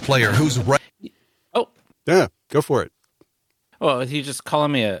 Here's the player who's right. Oh. Yeah, go for it. Oh, he's just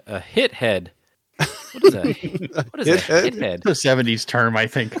calling me a hit head. What is that? What is that? Hit head? It's a 70s term, I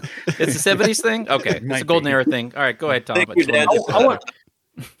think. It's a 70s thing? Okay. It's a golden era thing. All right, go ahead, Tom. Your dad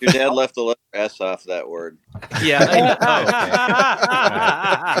left the letter S off that word. Yeah. I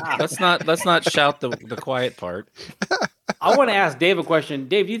know. Okay. Let's not shout the quiet part. I want to ask Dave a question.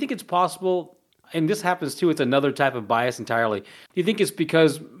 Dave, do you think it's possible, and this happens too, it's another type of bias entirely. Do you think it's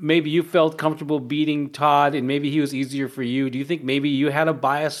because maybe you felt comfortable beating Todd and maybe he was easier for you? Do you think maybe you had a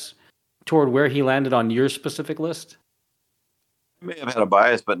bias toward where he landed on your specific list? I may have had a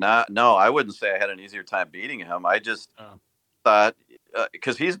bias, but no, I wouldn't say I had an easier time beating him. I just thought,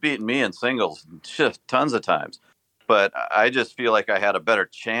 because he's beaten me in singles just tons of times, but I just feel like I had a better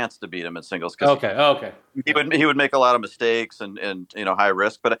chance to beat him in singles. Okay. He would make a lot of mistakes and high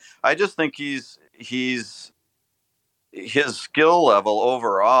risk, but I just think his skill level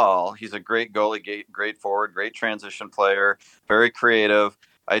overall, he's a great goalie, great forward, great transition player, very creative.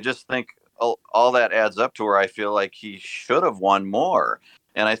 I just think all that adds up to where I feel like he should have won more.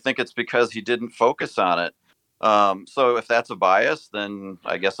 And I think it's because he didn't focus on it. So if that's a bias, then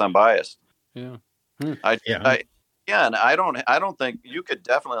I guess I'm biased. Yeah. And I don't think you could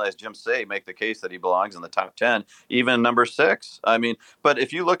definitely, as Jim say, make the case that he belongs in the top 10, even number 6. I mean, but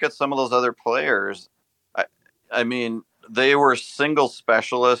if you look at some of those other players, I mean, they were single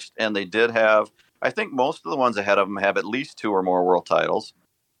specialists, and they did have, I think most of the ones ahead of them have at least 2 or more world titles.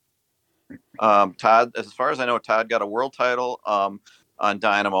 Todd, as far as I know, Todd got a world title on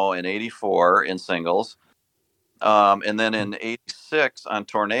Dynamo in '84 in singles, and then in '86 on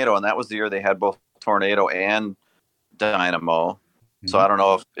Tornado, and that was the year they had both Tornado and Dynamo. Mm-hmm. So I don't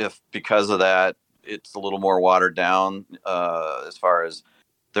know if because of that it's a little more watered down as far as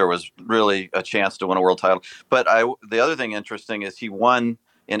there was really a chance to win a world title. But the other thing interesting is he won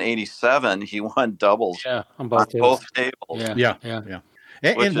in '87. He won doubles on both tables. Yeah.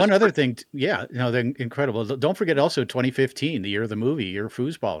 And one other thing, they're incredible. Don't forget also 2015, the year of the movie, year of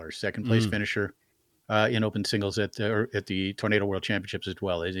Foosballers, second place finisher in open singles at the Tornado World Championships as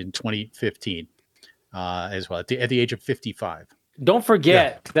well, as in 2015 as well, at the age of 55. Don't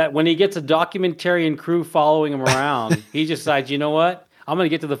forget that when he gets a documentarian crew following him around, he decides, you know what? I'm going to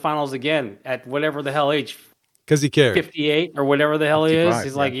get to the finals again at whatever the hell age. Because he cares. 58 or whatever the hell he is.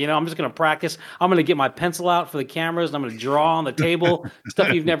 He's like, I'm just going to practice. I'm going to get my pencil out for the cameras, and I'm going to draw on the table,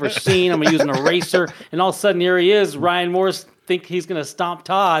 stuff you've never seen. I'm going to use an eraser. And all of a sudden, here he is. Ryan Morris think he's going to stomp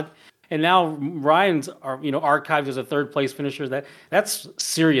Todd. And now Ryan's archived as a third-place finisher. That's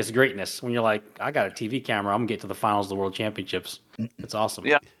serious greatness when you're like, I got a TV camera. I'm going to get to the finals of the World Championships. It's awesome.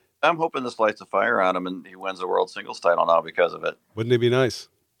 Yeah, I'm hoping this lights a fire on him and he wins a world singles title now because of it. Wouldn't it be nice?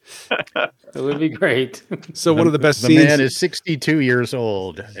 It would be great. So one of the best scenes. The man is 62 years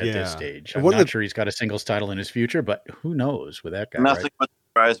old at this stage. I'm not sure he's got a singles title in his future, but who knows with that guy? Nothing would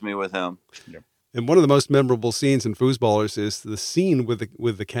surprise me with him. Yep. And one of the most memorable scenes in Foosballers is the scene with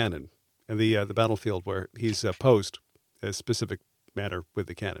the cannon and the battlefield where he's posed a specific matter with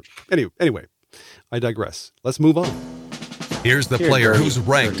the cannon. Anyway, I digress. Let's move on. Here's the player who's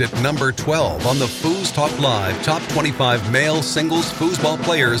ranked at number 12 on the Foos Talk Live Top 25 Male Singles Foosball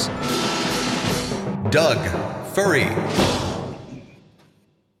Players, Doug Furry.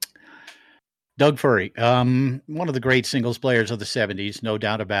 Doug Furry, one of the great singles players of the 70s, no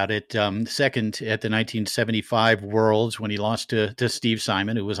doubt about it. Second at the 1975 Worlds when he lost to Steve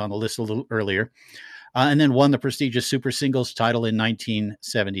Simon, who was on the list a little earlier, and then won the prestigious Super Singles title in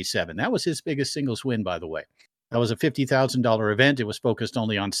 1977. That was his biggest singles win, by the way. That was a $50,000 event. It was focused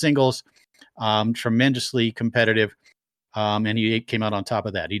only on singles, tremendously competitive, and he came out on top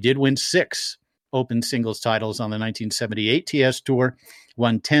of that. He did win 6 open singles titles on the 1978 TS Tour,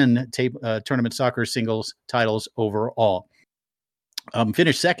 won 10 tournament soccer singles titles overall.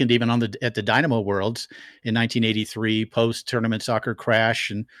 Finished second even at the Dynamo Worlds in 1983, post tournament soccer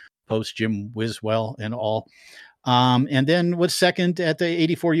crash and post Jim Wiswell and all. And then was second at the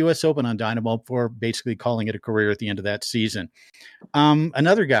 84 U.S. Open on Dynamo for basically calling it a career at the end of that season.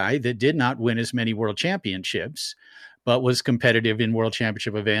 Another guy that did not win as many world championships, but was competitive in world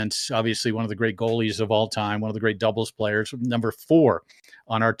championship events. Obviously, one of the great goalies of all time, one of the great doubles players, number 4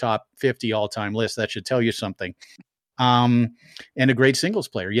 on our top 50 all-time list. That should tell you something. And a great singles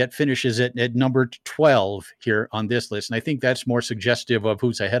player, yet finishes at number 12 here on this list. And I think that's more suggestive of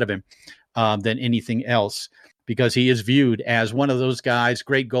who's ahead of him than anything else, because he is viewed as one of those guys,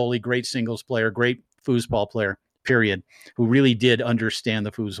 great goalie, great singles player, great foosball player, period, who really did understand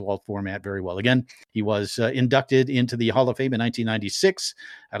the foosball format very well. Again, he was inducted into the Hall of Fame in 1996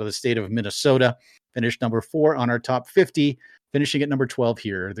 out of the state of Minnesota, finished number 4 on our top 50, finishing at number 12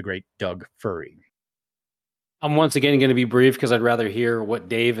 here, the great Doug Furry. I'm once again going to be brief because I'd rather hear what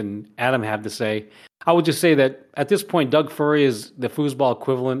Dave and Adam have to say. I would just say that at this point, Doug Furry is the foosball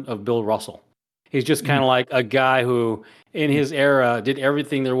equivalent of Bill Russell. He's just kind of like a guy who, in his era, did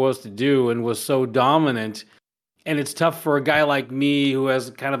everything there was to do and was so dominant. And it's tough for a guy like me who has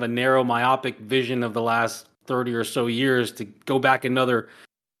kind of a narrow, myopic vision of the last 30 or so years to go back another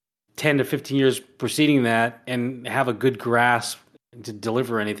 10 to 15 years preceding that and have a good grasp to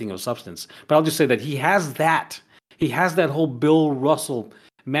deliver anything of substance. But I'll just say that he has that. He has that whole Bill Russell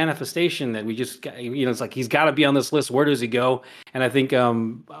manifestation that we just, it's like he's got to be on this list. Where does he go? And I think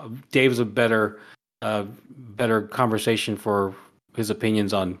Dave's a better conversation for his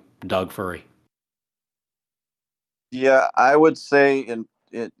opinions on Doug Furry. Yeah, I would say,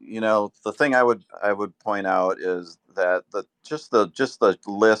 the thing I would point out is that the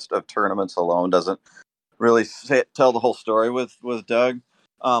list of tournaments alone doesn't really tell the whole story with Doug.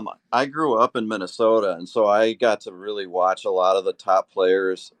 I grew up in Minnesota, and so I got to really watch a lot of the top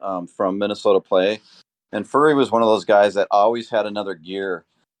players from Minnesota play. And Furry was one of those guys that always had another gear.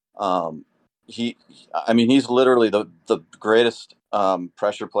 He's literally the greatest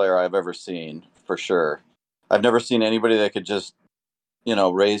pressure player I've ever seen, for sure. I've never seen anybody that could just,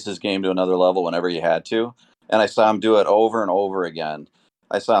 raise his game to another level whenever he had to. And I saw him do it over and over again.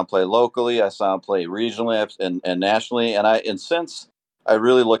 I saw him play locally. I saw him play regionally and nationally. And since I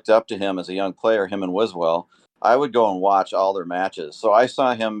really looked up to him as a young player, him and Wiswell, I would go and watch all their matches. So I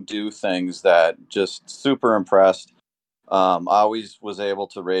saw him do things that just super impressed. Always was able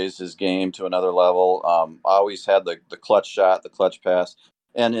to raise his game to another level. Always had the clutch shot, the clutch pass.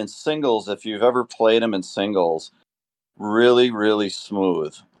 And in singles, if you've ever played him in singles, really, really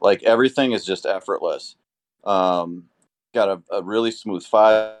smooth. Like everything is just effortless. Got a really smooth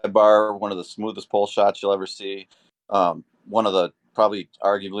 5-bar, one of the smoothest pull shots you'll ever see. Arguably one of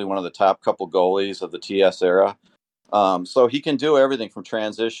the top couple goalies of the TS era. So he can do everything from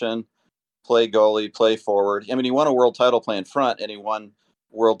transition, play goalie, play forward. I mean, he won a world title playing front, and he won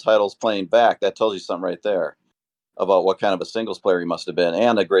world titles playing back. That tells you something right there about what kind of a singles player he must have been,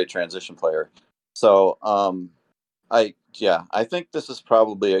 and a great transition player. So, I think this is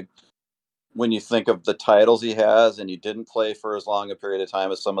probably when you think of the titles he has, and he didn't play for as long a period of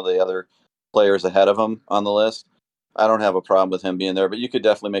time as some of the other players ahead of him on the list, I don't have a problem with him being there, but you could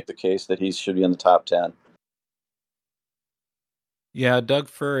definitely make the case that he should be in the top 10. Yeah, Doug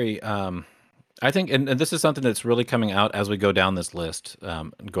Furry, I think, and this is something that's really coming out as we go down this list,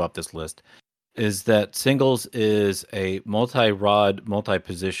 go up this list, is that singles is a multi-rod,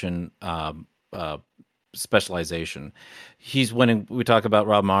 multi-position specialization. He's winning. We talk about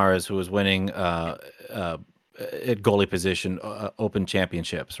Rob Mares, who was winning at goalie position open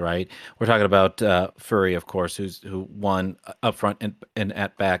championships, right? We're talking about Furry, of course, who won up front and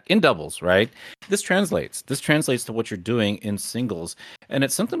at back in doubles, right? This translates to what you're doing in singles, and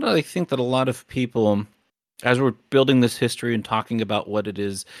it's something that I think that a lot of people, as we're building this history and talking about what it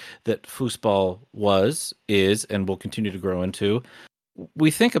is that foosball is, and will continue to grow into,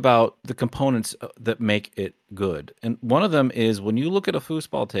 we think about the components that make it good. And one of them is when you look at a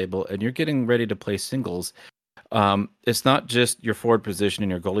foosball table and you're getting ready to play singles, it's not just your forward position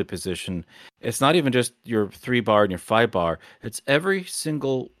and your goalie position. It's not even just your 3-bar and your 5-bar. It's every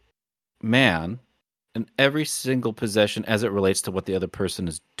single man and every single possession as it relates to what the other person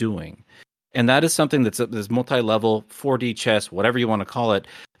is doing. And that is something that's this multi-level 4D chess, whatever you want to call it,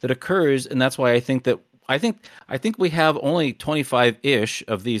 that occurs. And that's why I think we have only 25-ish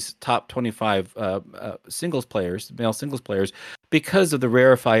of these top 25 singles players, male singles players, because of the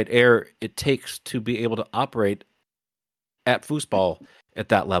rarefied air it takes to be able to operate at foosball at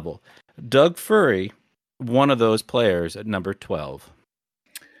that level. Doug Furry, one of those players at number 12.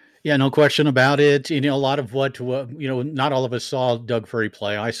 Yeah, no question about it. A lot of what not all of us saw Doug Furry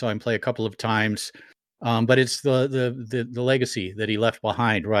play. I saw him play a couple of times, but it's the legacy that he left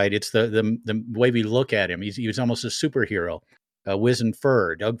behind, right? It's the way we look at him. He was almost a superhero. Whiz and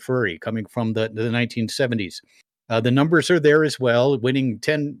Fur, Doug Furry, coming from the 1970s. The numbers are there as well, winning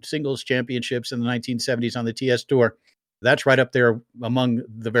 10 singles championships in the 1970s on the TS Tour. That's right up there among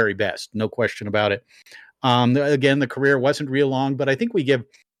the very best, no question about it. Again, the career wasn't real long, but I think we give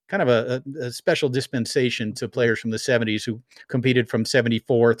kind of a special dispensation to players from the 70s who competed from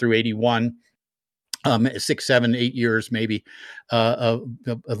 74 through 81, 6, 7, 8 years, maybe a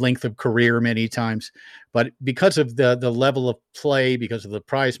length of career many times. But because of the level of play, because of the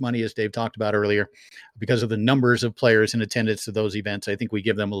prize money, as Dave talked about earlier, because of the numbers of players in attendance to those events, I think we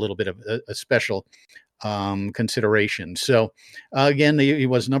give them a little bit of a special consideration. So again, he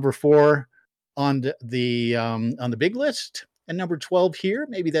was number 4 on the big list. And number 12 here,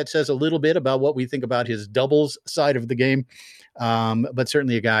 maybe that says a little bit about what we think about his doubles side of the game. But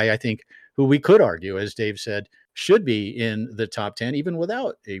certainly a guy, I think, who we could argue, as Dave said, should be in the top 10, even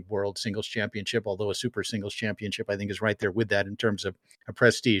without a world singles championship, although a super singles championship, I think, is right there with that in terms of a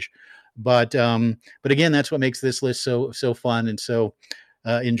prestige. But again, that's what makes this list so fun and so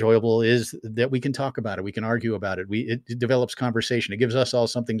enjoyable, is that we can talk about it. We can argue about it. It develops conversation. It gives us all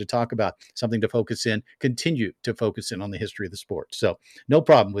something to talk about, something to focus in, continue to focus in on the history of the sport. So no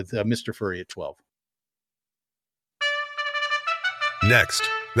problem with Mr. Furry at 12. Next,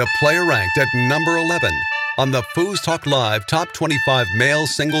 the player ranked at number 11 on the Foos Talk Live Top 25 Male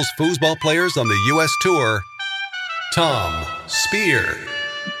Singles Foosball Players on the U.S. Tour, Tom Speer.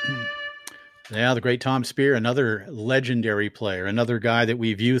 Yeah, the great Tom Speer, another legendary player, another guy that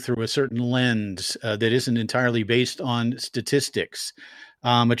we view through a certain lens that isn't entirely based on statistics.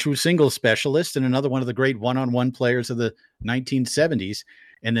 A true singles specialist and another one of the great one-on-one players of the 1970s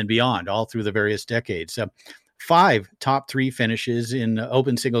and then beyond, all through the various decades. 5 top 3 finishes in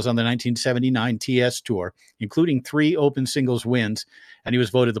open singles on the 1979 TS Tour, including 3 open singles wins, and he was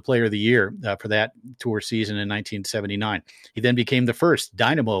voted the Player of the Year for that tour season in 1979. He then became the first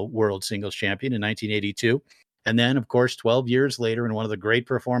Dynamo World Singles Champion in 1982, and then, of course, 12 years later, in one of the great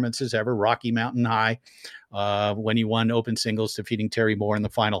performances ever, Rocky Mountain High, when he won open singles, defeating Terry Moore in the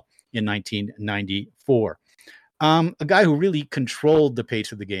final in 1994. A guy who really controlled the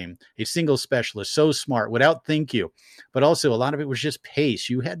pace of the game, a singles specialist, so smart, would outthink you. But also a lot of it was just pace.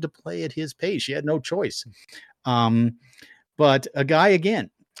 You had to play at his pace. You had no choice. But a guy, again,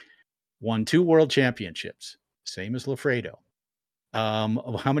 won 2 world championships, same as Loffredo.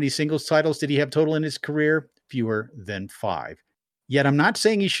 How many singles titles did he have total in his career? Fewer than 5. Yet I'm not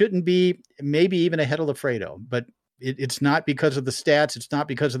saying he shouldn't be maybe even ahead of Loffredo, but it's not because of the stats. It's not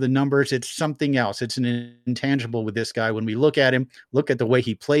because of the numbers. It's something else. It's an intangible with this guy. When we look at him, look at the way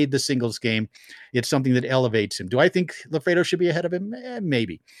he played the singles game, it's something that elevates him. Do I think Loffredo should be ahead of him?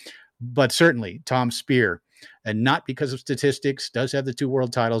 Maybe. But certainly Tom Speer, and not because of statistics, does have the 2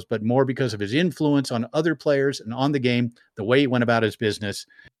 world titles, but more because of his influence on other players and on the game, the way he went about his business,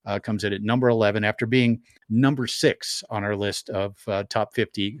 comes in at number 11 after being number 6 on our list of top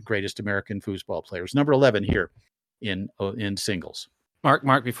 50 greatest American foosball players. Number 11 here in singles.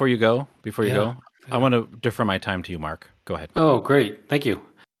 Mark, before you go, I want to defer my time to you, Mark. Go ahead. Oh, great. Thank you.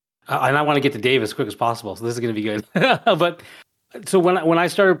 And I want to get to Dave as quick as possible, so this is going to be good. But so when I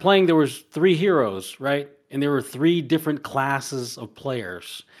started playing, there was 3 heroes, right? And there were 3 different classes of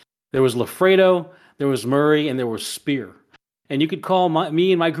players. There was Loffredo, there was Murray, and there was Speer. And you could call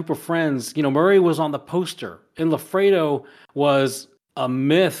me and my group of friends, Murray was on the poster, and Loffredo was a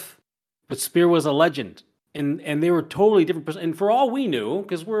myth, but Speer was a legend. And they were totally different. And for all we knew,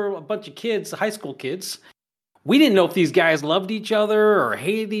 because we're a bunch of kids, high school kids, we didn't know if these guys loved each other or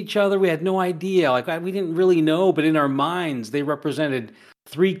hated each other. We had no idea. We didn't really know, but in our minds, they represented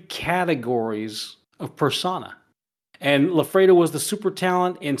 3 categories of persona. And Loffredo was the super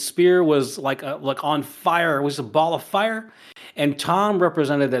talent, and Speer was like on fire. It was a ball of fire. And Tom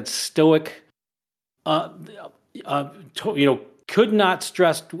represented that stoic, could not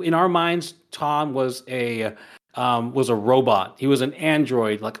stress in our minds. Tom was a robot. He was an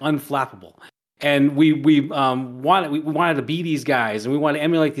android, like unflappable. And we wanted to be these guys, and we wanted to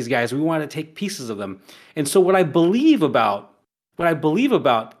emulate these guys. We wanted to take pieces of them. And so what I believe about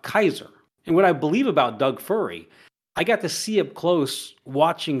Kaiser and what I believe about Doug Furry, I got to see up close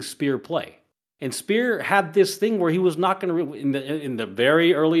watching Spear play. And Spear had this thing where he was not going to, in the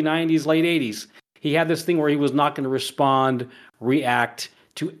very early 90s, late 80s, he had this thing where he was not going to respond, react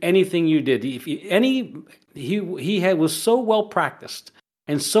to anything you did. He was so well practiced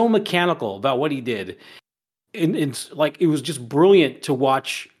and so mechanical about what he did. And like, it was just brilliant to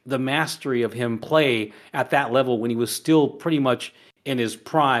watch the mastery of him play at that level when he was still pretty much in his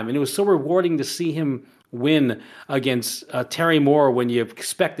prime. And it was so rewarding to see him win against Terry Moore when you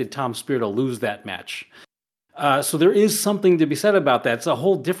expected Tom Spear to lose that match. So there is something to be said about that. It's a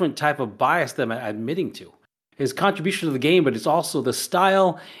whole different type of bias that I'm admitting to. His contribution to the game, but it's also the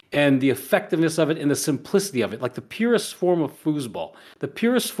style and the effectiveness of it and the simplicity of it, like the purest form of foosball, the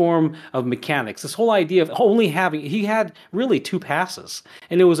purest form of mechanics. This whole idea of only having, he had really two passes,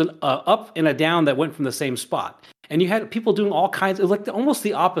 and it was an up and a down that went from the same spot. And you had people doing all kinds of, like almost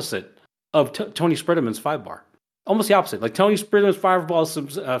the opposite of Tony Spredeman's 5-bar. Almost the opposite. Like Tony Spredeman's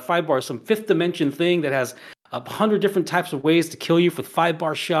 5-bar is some fifth dimension thing that has 100 different types of ways to kill you with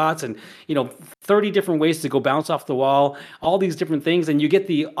 5-bar shots, and 30 different ways to go bounce off the wall, all these different things. And you get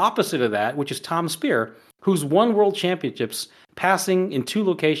the opposite of that, which is Tom Spear, who's won world championships passing in 2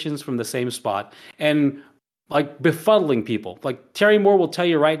 locations from the same spot and like befuddling people. Like Terry Moore will tell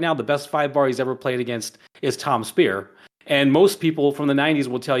you right now, the best 5-bar he's ever played against is Tom Spear. And most people from the 90s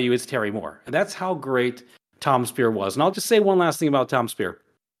will tell you it's Terry Moore. And that's how great Tom Spear was. And I'll just say one last thing about Tom Spear.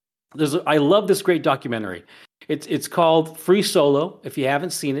 I love this great documentary. It's called Free Solo. If you haven't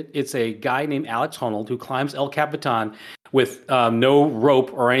seen it, it's a guy named Alex Honnold who climbs El Capitan with no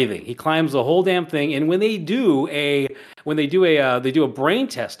rope or anything. He climbs the whole damn thing. And when they do a brain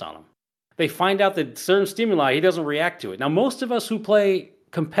test on him, they find out that certain stimuli, he doesn't react to it. Now, most of us who play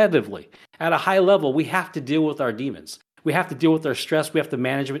competitively at a high level, we have to deal with our demons. We have to deal with our stress. We have to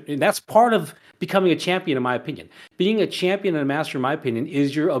manage it. And that's part of becoming a champion, in my opinion. Being a champion and a master, in my opinion,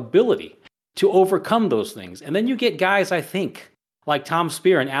 is your ability to overcome those things. And then you get guys, I think, like Tom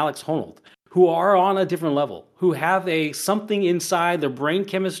Spear and Alex Honnold, who are on a different level, who have something inside their brain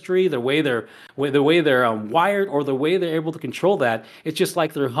chemistry, the way they're wired, or the way they're able to control that. It's just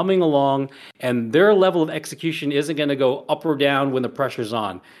like they're humming along, and their level of execution isn't going to go up or down when the pressure's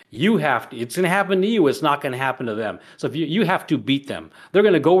on. You have to. It's going to happen to you. It's not going to happen to them. So if you have to beat them. They're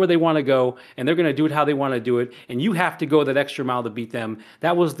going to go where they want to go, and they're going to do it how they want to do it, and you have to go that extra mile to beat them.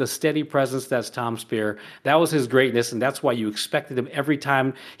 That was the steady presence. That's Tom Spear. That was his greatness, and that's why you expected him every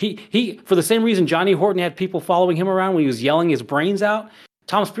time. He for the same reason Johnny Horton had people following him around when he was yelling his brains out,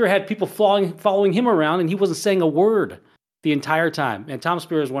 Tom Spear had people following him around, and he wasn't saying a word the entire time. And Tom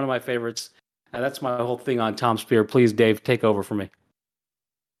Spear is one of my favorites. That's my whole thing on Tom Spear. Please, Dave, take over for me.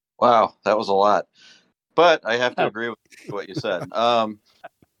 Wow, that was a lot. But I have to agree with what you said.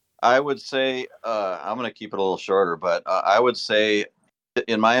 I would say, I'm going to keep it a little shorter, but I would say,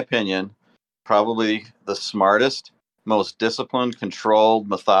 in my opinion, probably the smartest, most disciplined, controlled,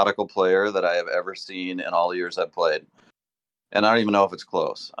 methodical player that I have ever seen in all the years I've played. And I don't even know if it's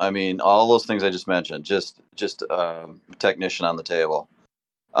close. I mean, all those things I just mentioned, just technician on the table.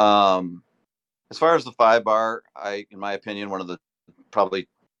 As far as the 5-bar, in my opinion, one of the probably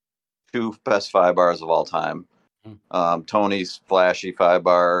 2 best 5-bars of all time. Tony's flashy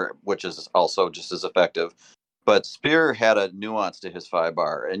 5-bar, which is also just as effective. But Spear had a nuance to his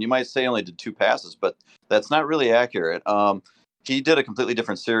 5-bar. And you might say he only did 2 passes, but that's not really accurate. He did a completely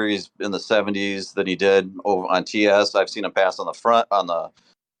different series in the 70s than he did over on TS. I've seen him pass on the front, on the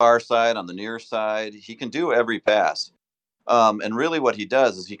far side, on the near side. He can do every pass. And really what he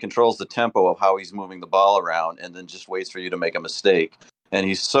does is he controls the tempo of how he's moving the ball around and then just waits for you to make a mistake. And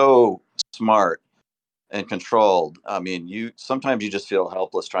he's so smart and controlled. I mean, sometimes you just feel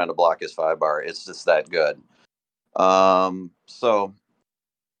helpless trying to block his 5-bar. It's just that good. So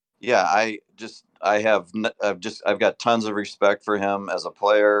yeah, I've got tons of respect for him as a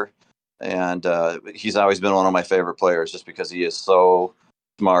player, and he's always been one of my favorite players just because he is so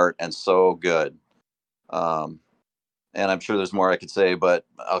smart and so good. And I'm sure there's more I could say, but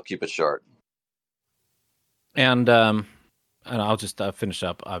I'll keep it short. And I'll just finish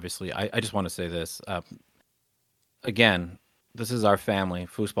up. Obviously, I just want to say this again. This is our family.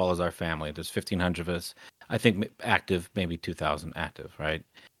 Foosball is our family. There's 1,500 of us. I think active, maybe 2,000 active, right?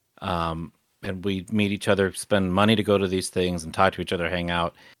 and we meet each other, spend money to go to these things and talk to each other, hang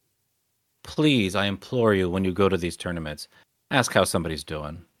out. Please, I implore you, when you go to these tournaments, ask how somebody's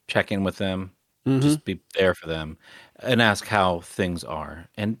doing. Check in with them. Just be there for them, and ask how things are,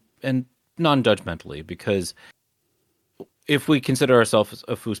 and non-judgmentally, because if we consider ourselves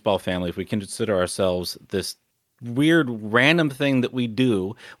a foosball family, if we consider ourselves this weird random thing that we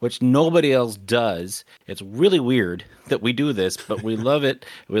do, which nobody else does, it's really weird that we do this, but we love it.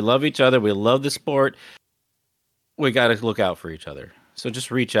 We love each other. We love the sport. We got to look out for each other. So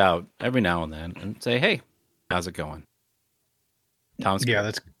just reach out every now and then and say, hey, how's it going? Tom's yeah,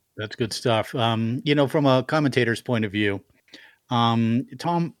 that's good stuff. From a commentator's point of view,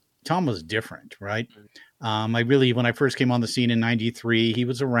 Tom was different, right? When I first came on the scene in 93, he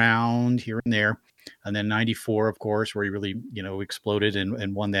was around here and there. And then 94, of course, where he really, exploded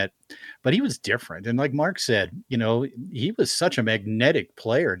and won that. But he was different. And like Mark said, he was such a magnetic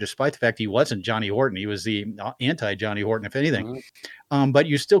player, despite the fact he wasn't Johnny Horton. He was the anti-Johnny Horton, if anything. But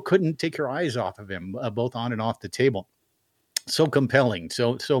you still couldn't take your eyes off of him, both on and off the table. So compelling,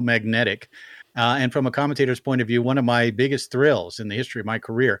 so magnetic. And from a commentator's point of view, one of my biggest thrills in the history of my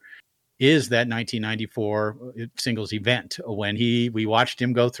career is that 1994 singles event when we watched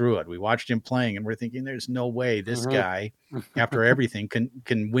him go through it. We watched him playing, and we're thinking, there's no way this guy, after everything,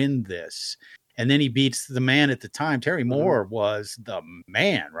 can win this. And then he beats the man at the time. Terry Moore was the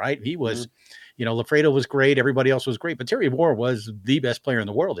man, right? He was, Lafredo was great. Everybody else was great. But Terry Moore was the best player in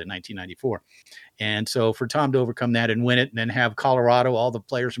the world in 1994. And so for Tom to overcome that and win it, and then have Colorado, all the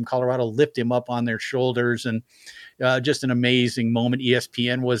players from Colorado lift him up on their shoulders, and just an amazing moment.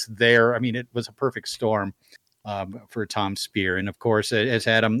 ESPN was there. I mean, it was a perfect storm for Tom Speer. And of course, as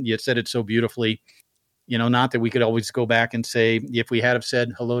Adam, you said it so beautifully, not that we could always go back and say, if we had have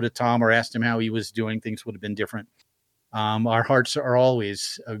said hello to Tom or asked him how he was doing, things would have been different. Our hearts are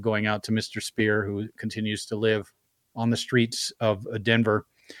always going out to Mr. Speer, who continues to live on the streets of Denver.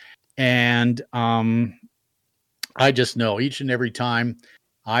 And I just know each and every time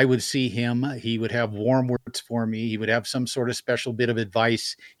I would see him, he would have warm words for me. He would have some sort of special bit of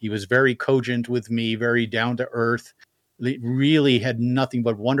advice. He was very cogent with me, very down to earth. He really had nothing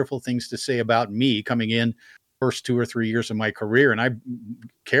but wonderful things to say about me coming in first 2 or 3 years of my career. And I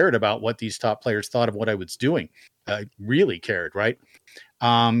cared about what these top players thought of what I was doing. I really cared, right?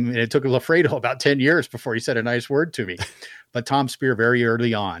 And it took Lafredo about 10 years before he said a nice word to me. But Tom Speer very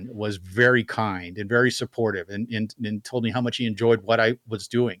early on was very kind and very supportive and told me how much he enjoyed what I was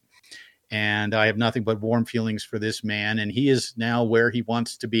doing. And I have nothing but warm feelings for this man. And he is now where he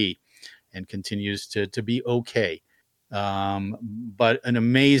wants to be and continues to be okay. But an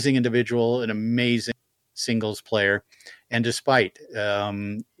amazing individual, an amazing singles player. And despite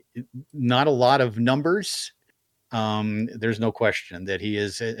not a lot of numbers, there's no question that he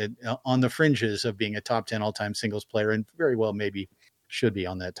is on the fringes of being a top 10 all-time singles player, and very well maybe should be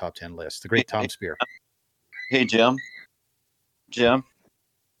on that top 10 list. The great Tom Speer. Hey, Jim. Yes.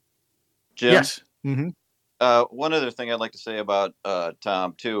 Mm-hmm. One other thing I'd like to say about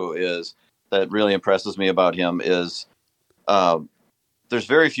Tom, too, is that really impresses me about him is there's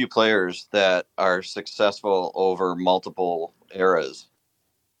very few players that are successful over multiple eras.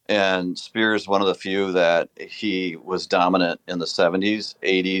 And Speer is one of the few that he was dominant in the 70s,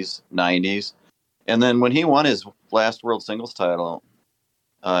 80s, 90s. And then when he won his last world singles title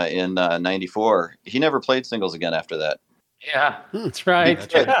in 94, he never played singles again after that. Yeah, that's right.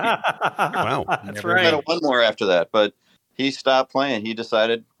 Wow. That's Never right. had one more after that, but he stopped playing. He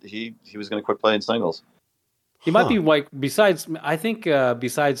decided he was going to quit playing singles. He might be like, besides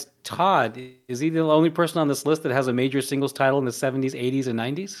Todd, is he the only person on this list that has a major singles title in the 70s, 80s, and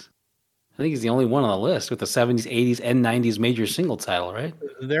 90s? I think he's the only one on the list with the 70s, 80s, and 90s major single title, right?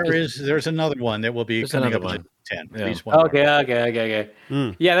 There's another one that will be coming up in 10. Yeah. Least one. Okay.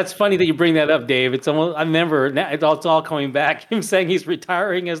 Yeah, that's funny that you bring that up, Dave. It's almost, I remember now it's all coming back. Him saying he's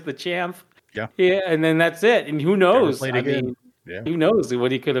retiring as the champ. Yeah, and then that's it. And who knows? Never played again. Who knows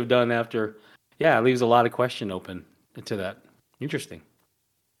what he could have done after? Yeah, it leaves a lot of question open to that. Interesting.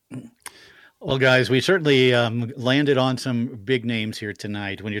 Well, guys, we certainly landed on some big names here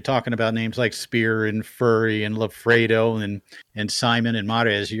tonight. When you're talking about names like Speer and Furry and Lafredo and Simon and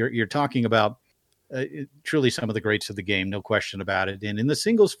Mares, you're talking about truly some of the greats of the game, no question about it. And in the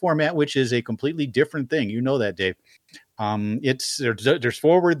singles format, which is a completely different thing, you know that, Dave. There's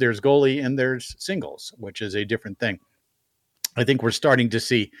forward, there's goalie, and there's singles, which is a different thing. I think we're starting to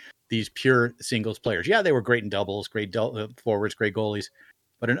see these pure singles players. Yeah, they were great in doubles, great forwards, great goalies,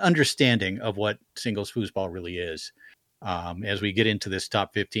 but an understanding of what singles foosball really is as we get into this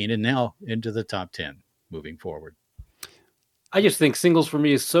top 15 and now into the top 10 moving forward. I just think singles for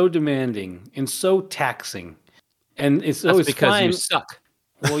me is so demanding and so taxing, and it's always because fine. you suck.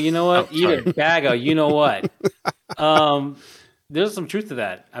 Well, you know what? Eat it, bag of. You know what? There's some truth to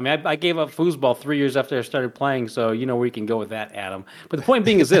that. I mean, I gave up foosball 3 years after I started playing, so you know where you can go with that, Adam. But the point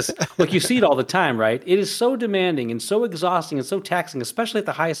being is this: look, you see it all the time, right? It is so demanding and so exhausting and so taxing, especially at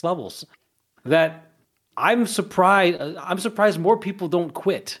the highest levels, that I'm surprised more people don't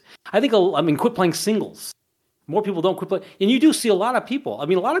quit. Quit playing singles. More people don't quit playing. And you do see a lot of people. I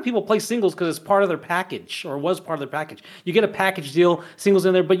mean, a lot of people play singles because it's part of their package or was part of their package. You get a package deal, singles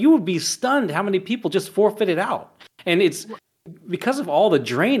in there, but you would be stunned how many people just forfeit it out. And it's because of all the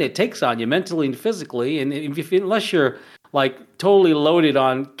drain it takes on you mentally and physically. And unless you're like totally loaded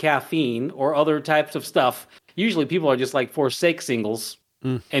on caffeine or other types of stuff, usually people are just like forsake singles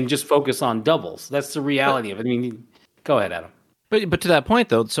and just focus on doubles. That's the reality of it. I mean, go ahead, Adam. But to that point,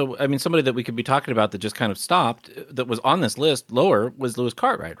 though, so, I mean, somebody that we could be talking about that just kind of stopped, that was on this list lower, was Lewis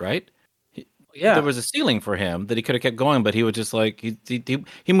Cartwright, right? Yeah. There was a ceiling for him that he could have kept going, but he was just like,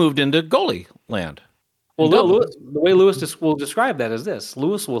 he moved into goalie land. Well, Lewis, the way Lewis will describe that is this.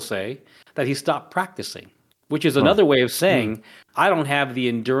 Lewis will say that he stopped practicing, which is another way of saying, I don't have the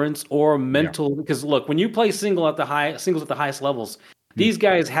endurance or mental, because look, when you play singles at the highest levels, these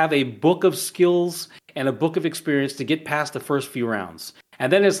guys have a book of skills and a book of experience to get past the first few rounds. And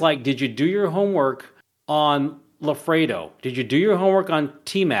then it's like, did you do your homework on Lafredo? Did you do your homework on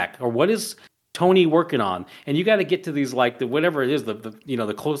T-Mac? Or what is Tony working on? And you got to get to these, like, whatever it is,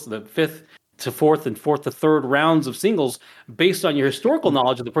 the fifth to fourth and fourth to third rounds of singles based on your historical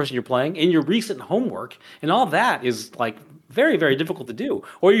knowledge of the person you're playing and your recent homework. And all that is, like, very, very difficult to do.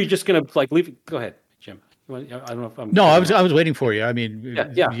 Or you're just going to, like, leave it. Go ahead, Jim. I don't know if I'm. No, I was waiting for you. I mean,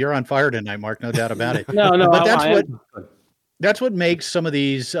 you're on fire tonight, Mark. No doubt about it. No, but that's what makes some of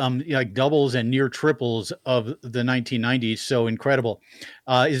these like doubles and near triples of the 1990s so incredible,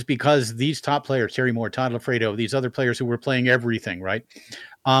 is because these top players, Terry Moore, Todd Lafredo, these other players who were playing everything, right,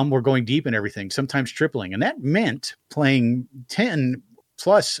 were going deep in everything, sometimes tripling, and that meant playing 10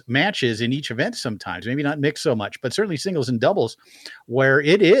 plus matches in each event sometimes, maybe not mixed so much, but certainly singles and doubles, where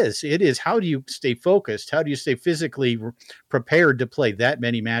it is how do you stay focused? How do you stay physically prepared to play that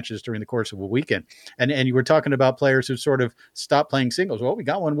many matches during the course of a weekend? And you were talking about players who sort of stopped playing singles. Well, we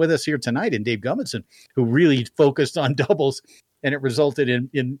got one with us here tonight in Dave Gumminson, who really focused on doubles, and it resulted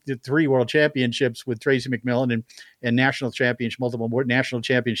in 3 world championships with Tracy McMillan and national championships, multiple national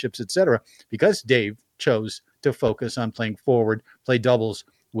championships, etc., because Dave chose to focus on playing forward, play doubles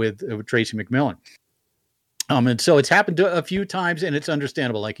with Tracy McMillan. And so it's happened a few times, and it's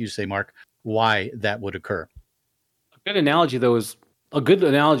understandable, like you say, Mark, why that would occur. A good analogy, though,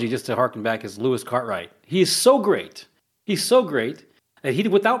 just to harken back, is Lewis Cartwright. He is so great. He's so great that he,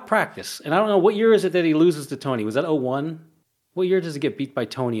 without practice, and I don't know, what year is it that he loses to Tony? Was that 2001? What year does he get beat by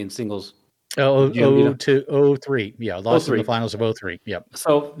Tony in singles? 2003. Yeah, lost in the finals of 2003. Yep.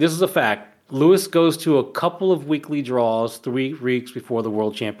 So this is a fact. Lewis goes to a couple of weekly draws 3 weeks before the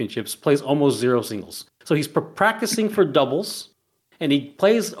World Championships, plays almost 0 singles. So he's practicing for doubles, and he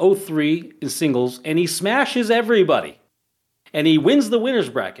plays 03 in singles, and he smashes everybody. And he wins the winner's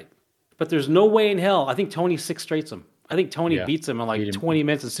bracket. But there's no way in hell. I think Tony 6 straights him. I think Tony beats him in like 20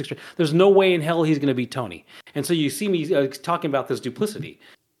 minutes and 6 straight. There's no way in hell he's going to beat Tony. And so you see me talking about this duplicity.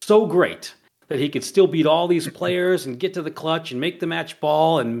 So great that he could still beat all these players and get to the clutch and make the match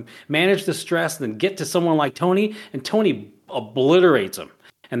ball and manage the stress and then get to someone like Tony, and Tony obliterates him.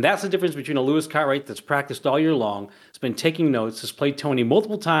 And that's the difference between a Lewis Cartwright that's practiced all year long, has been taking notes, has played Tony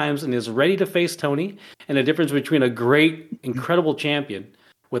multiple times and is ready to face Tony, and the difference between a great, incredible champion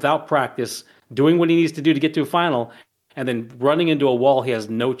without practice, doing what he needs to do to get to a final, and then running into a wall he has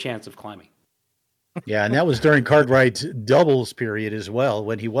no chance of climbing. Yeah, and that was during Cartwright's doubles period as well,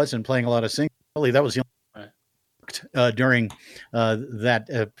 when he wasn't playing a lot of singles. That was the only during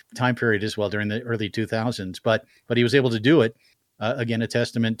that time period as well, during the early 2000s. But he was able to do it. Again, a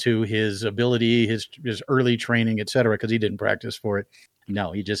testament to his ability, his early training, et cetera, because he didn't practice for it.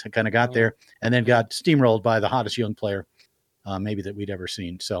 No, he just kind of got there and then got steamrolled by the hottest young player maybe that we'd ever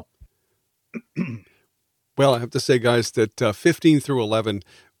seen. So, well, I have to say, guys, that 15 through 11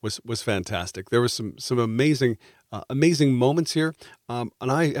 was fantastic. There was some amazing moments here, and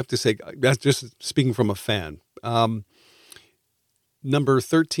I have to say, that's just speaking from a fan. Number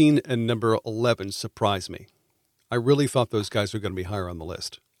 13 and number 11 surprised me. I really thought those guys were going to be higher on the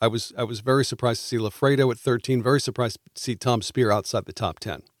list. I was very surprised to see Lafredo at 13. Very surprised to see Tom Spear outside the top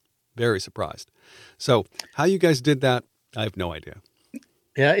 10. Very surprised. So how you guys did that, I have no idea.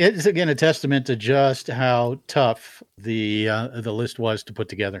 Yeah, it's again a testament to just how tough the list was to put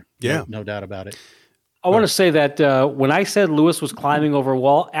together. Yeah, no doubt about it. I want to say that when I said Lewis was climbing over a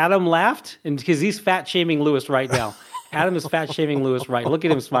wall, Adam laughed, and because he's fat shaming Lewis right now. Adam is fat shaming Lewis right. Look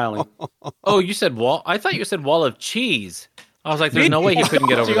at him smiling. Oh, you said wall? I thought you said wall of cheese. I was like, there's no way he couldn't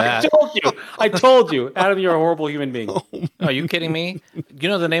get over that. I told you. Adam, you're a horrible human being. Are you kidding me? You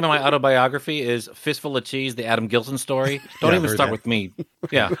know the name of my autobiography is Fistful of Cheese, the Adam Gilson story? Don't even start with me.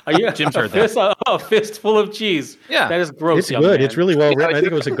 Yeah. Jim's heard that. A fistful of cheese. Yeah. That is gross. It's good. Man. It's really well written. I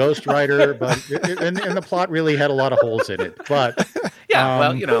think it was a ghostwriter, but and the plot really had a lot of holes in it. But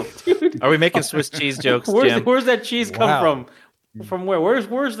well, are we making Swiss cheese jokes, Jim? Where's that cheese come from? From where?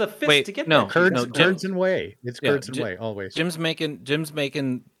 Where's the fist to get there? Curds and whey. It's curds and whey always. Jim's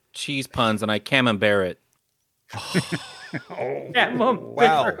making cheese puns, and I camembert it.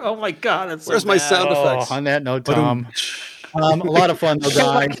 Wow! Oh my God! That's where's my sound effects? On that note, Tom. A lot of fun, though, guys.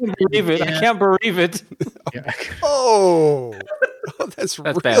 I can't believe it. I can't believe it. Oh, that's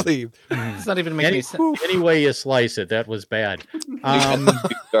really. It's not even making any sense. Any way you slice it, that was bad. Again,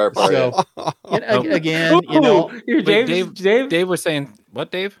 Dave was saying what?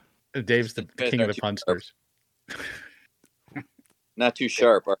 Dave? Dave's the king of the punsters. Not too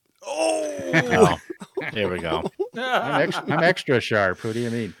sharp. Oh, here we go. I'm extra sharp. Who do you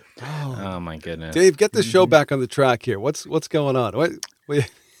mean? Oh my goodness, Dave, get the show back on the track here. What's going on?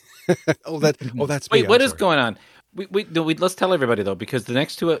 Wait. That's me. Wait, what is going on? Let's tell everybody though, because the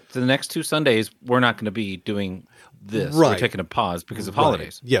next two Sundays we're not going to be doing this. Right. We're taking a pause because of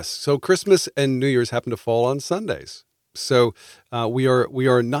holidays. Yes. So Christmas and New Year's happen to fall on Sundays. So we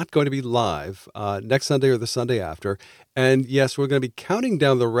are not going to be live next Sunday or the Sunday after. And yes, we're going to be counting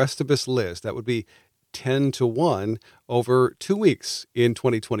down the rest of this list. That would be 10 to 1 over 2 weeks in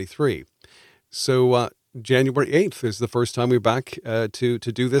 2023. So January 8th is the first time we're back to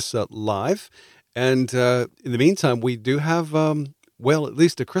do this live. And in the meantime, we do have, at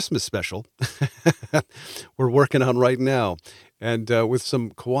least a Christmas special we're working on right now. And with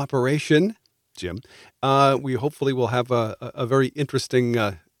some cooperation, Jim, we hopefully will have a very interesting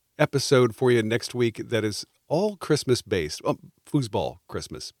episode for you next week that is all Christmas-based. Foosball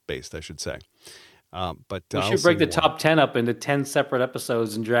Christmas-based, I should say. But we should break the top 10 up into 10 separate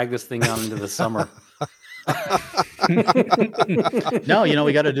episodes and drag this thing on into the summer. No,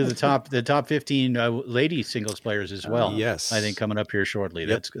 we got to do the top 15 lady singles players as well. Yes, I think coming up here shortly.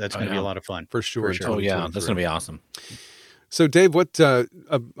 Yep. That's going to be a lot of fun for sure. Oh yeah, that's going to be awesome. So, Dave, what I'm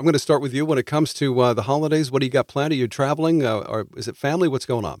going to start with you when it comes to the holidays. What do you got planned? Are you traveling, or is it family? What's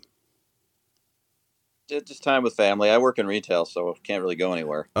going on? Just time with family. I work in retail, so can't really go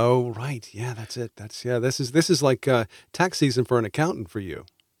anywhere. Oh, right. Yeah, that's it. This is like tax season for an accountant for you.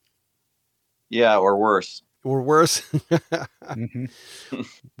 Yeah, or worse. Or worse. Mm-hmm.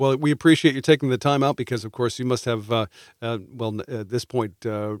 Well, we appreciate you taking the time out because, of course, you must have. At this point,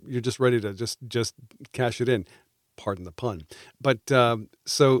 you're just ready to just cash it in. Pardon the pun. But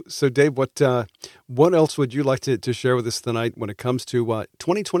so Dave, what else would you like to share with us tonight when it comes to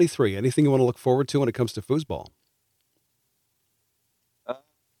 2023? Anything you want to look forward to when it comes to foosball?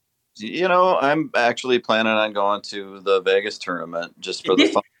 I'm actually planning on going to the Vegas tournament just for the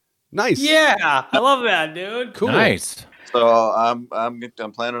fun. Nice. Yeah, I love that, dude. Cool. Nice. So I'm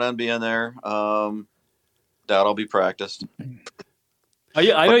planning on being there. Doubt I'll be practiced.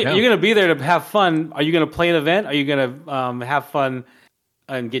 I know you're going to be there to have fun. Are you going to play an event? Are you going to have fun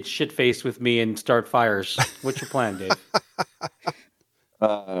and get shit-faced with me and start fires? What's your plan, Dave?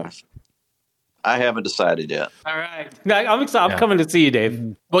 I haven't decided yet. All right. I'm excited. I'm coming to see you,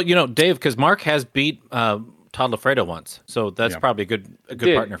 Dave. Well, Dave, because Mark has beat Todd Lafredo once, so that's probably a good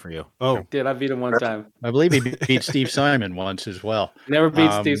partner for you. Oh, I beat him one time. I believe he beat Steve Simon once as well. Never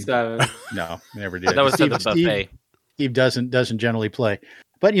beat Steve Simon. No, never did. That was Steve buffet. Steve doesn't generally play.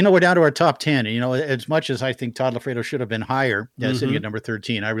 But, we're down to our top 10. As much as I think Todd Lafredo should have been higher, sitting at number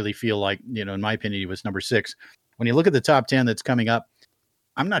 13, I really feel like, in my opinion, he was number 6. When you look at the top 10 that's coming up,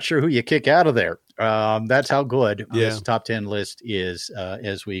 I'm not sure who you kick out of there. That's how good this top 10 list is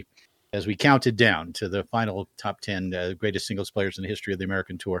as we counted down to the final top 10 greatest singles players in the history of the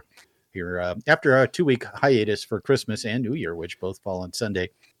American Tour here after a 2-week hiatus for Christmas and New Year, which both fall on Sunday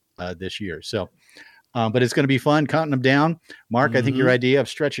this year. So, but it's going to be fun counting them down. Mark, I think your idea of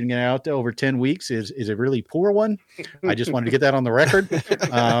stretching it out to over 10 weeks is a really poor one. I just wanted to get that on the record.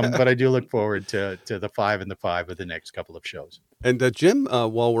 But I do look forward to the 5 and the 5 of the next couple of shows. And Jim,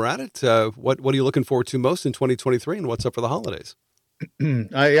 while we're at it, what are you looking forward to most in 2023 and what's up for the holidays?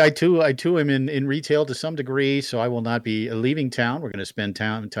 I too am in retail to some degree, so I will not be leaving town. We're going to spend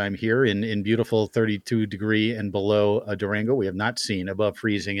time here in beautiful 32 degree and below Durango. We have not seen above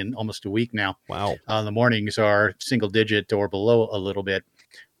freezing in almost a week now. Wow. The mornings are single digit or below a little bit.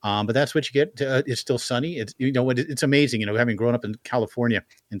 But that's what you get. It's still sunny. It's amazing. Having grown up in California,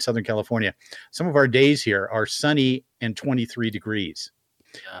 in Southern California, some of our days here are sunny and 23 degrees,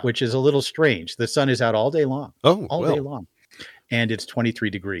 which is a little strange. The sun is out all day long, all day long, and it's 23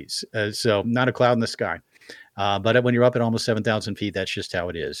 degrees. So not a cloud in the sky. But when you're up at almost 7,000 feet, that's just how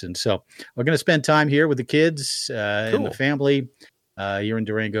it is. And so we're going to spend time here with the kids and the family here in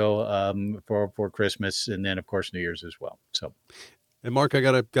Durango for Christmas, and then of course New Year's as well. So. And Mark, I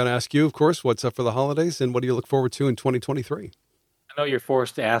gotta ask you, of course, what's up for the holidays, and what do you look forward to in 2023? I know you're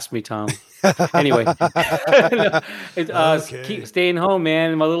forced to ask me, Tom. Anyway, keep staying home, man.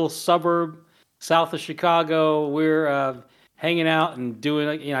 In my little suburb south of Chicago, we're hanging out and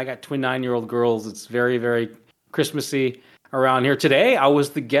doing. I got twin 9-year-old girls. It's very, very Christmassy around here. Today, I was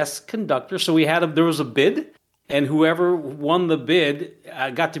the guest conductor, so there was a bid. And whoever won the bid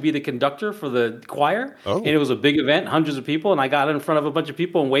got to be the conductor for the choir. Oh. And it was a big event, hundreds of people. And I got in front of a bunch of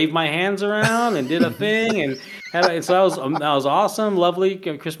people and waved my hands around and did a thing. And so that was awesome, lovely.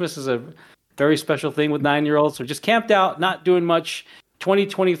 Christmas is a very special thing with 9-year-olds. So just camped out, not doing much.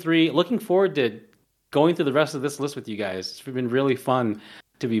 2023, looking forward to going through the rest of this list with you guys. It's been really fun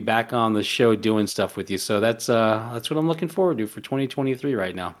to be back on the show doing stuff with you. So that's what I'm looking forward to for 2023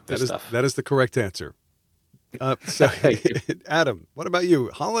 right now. That is the correct answer. Adam, what about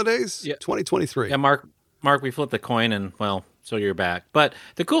you? Holidays, 2023. Yeah, Mark, we flipped the coin, and so you're back. But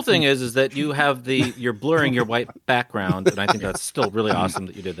the cool thing is that you have you're blurring your white background, and I think that's still really awesome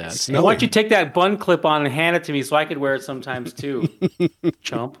that you did that. Why don't you take that bun clip on and hand it to me so I could wear it sometimes too,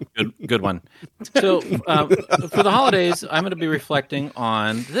 chump? Good one. So for the holidays, I'm going to be reflecting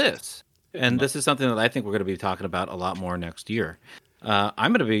on this, and this is something that I think we're going to be talking about a lot more next year.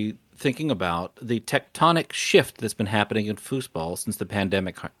 I'm going to be thinking about the tectonic shift that's been happening in foosball since the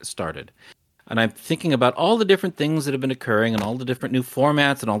pandemic started. And I'm thinking about all the different things that have been occurring and all the different new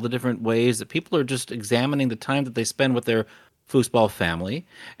formats and all the different ways that people are just examining the time that they spend with their foosball family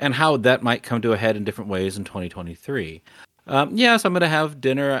and how that might come to a head in different ways in 2023. Yes, I'm going to have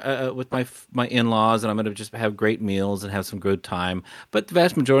dinner with my in-laws, and I'm going to just have great meals and have some good time. But the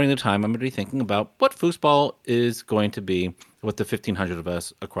vast majority of the time, I'm going to be thinking about what foosball is going to be with the 1,500 of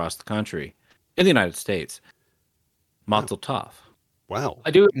us across the country in the United States. Mazel tov. Wow.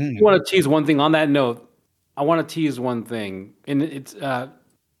 I do want to tease one thing on that note. I want to tease one thing, and it's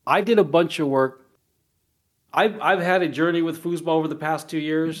I did a bunch of work. I've had a journey with foosball over the past 2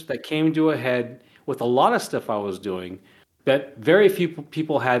 years that came to a head with a lot of stuff I was doing that very few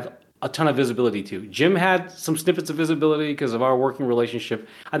people had a ton of visibility to. Jim had some snippets of visibility because of our working relationship.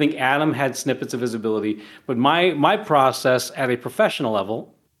 I think Adam had snippets of visibility. But my process at a professional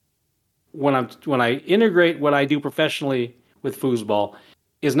level, when I integrate what I do professionally with foosball,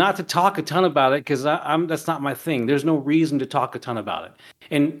 is not to talk a ton about it because that's not my thing. There's no reason to talk a ton about it.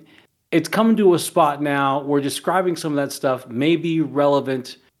 And it's come to a spot now where describing some of that stuff may be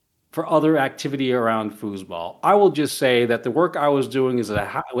relevant for other activity around foosball. I will just say that the work I was doing is at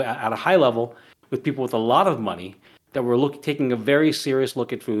a high level with people with a lot of money that were taking a very serious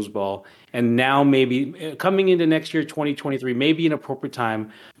look at foosball. And now maybe coming into next year, 2023, may be an appropriate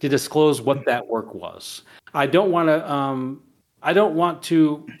time to disclose what that work was. I don't want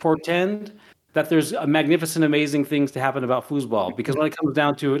to portend that there's a magnificent, amazing things to happen about foosball, because when it comes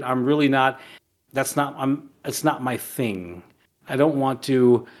down to it, I'm really not. It's not my thing. I don't want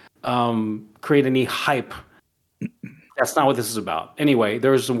to create any hype. That's not what this is about. Anyway,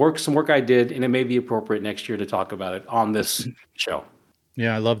 there's some work I did, and it may be appropriate next year to talk about it on this show.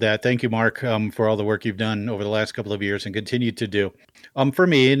 Yeah, I love that. Thank you, Mark, for all the work you've done over the last couple of years and continue to do. For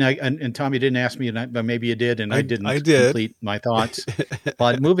me, and Tom, you didn't ask me, but maybe you did, and I didn't complete my thoughts.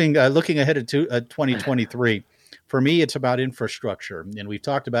 But looking ahead to 2023, for me, it's about infrastructure, and we've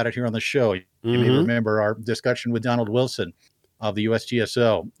talked about it here on the show. You may remember our discussion with Donald Wilson of the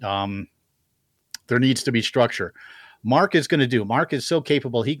USGSO. There needs to be structure. Mark is so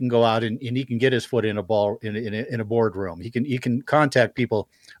capable. He can go out and he can get his foot in a boardroom. He can contact people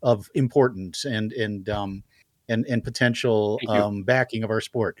of importance and potential backing of our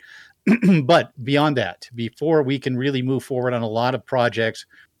sport. But beyond that, before we can really move forward on a lot of projects,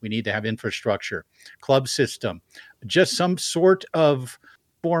 we need to have infrastructure, club system, just some sort of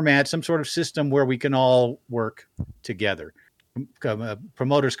format, some sort of system where we can all work together.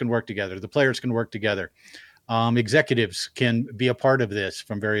 Promoters can work together. The players can work together. Executives can be a part of this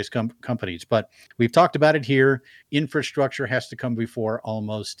from various companies. But we've talked about it here. Infrastructure has to come before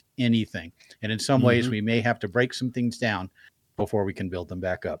almost anything. And in some ways, we may have to break some things down before we can build them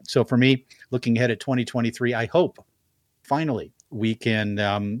back up. So for me, looking ahead at 2023, I hope finally we can,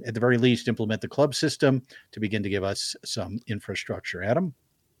 at the very least, implement the club system to begin to give us some infrastructure. Adam?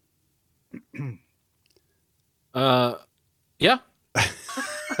 Yeah.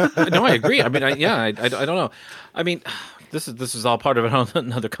 No, I agree. I mean, I don't know. I mean, this is all part of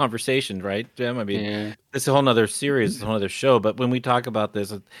another conversation, right, Jim? I mean, it's a whole nother series, it's a whole other show. But when we talk about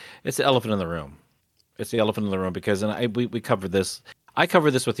this, it's the elephant in the room. It's the elephant in the room because we covered this. I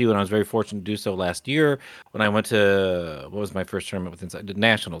covered this with you, and I was very fortunate to do so last year when I went to, what was my first tournament with Inside? The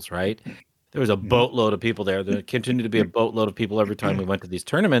Nationals, right? There was a boatload of people there. There continued to be a boatload of people every time we went to these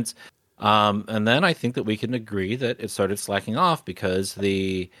tournaments. And then I think that we can agree that it started slacking off because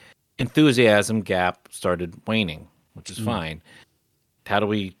the enthusiasm gap started waning, which is fine. How do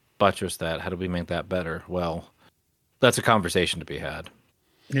we buttress that? How do we make that better? Well, that's a conversation to be had.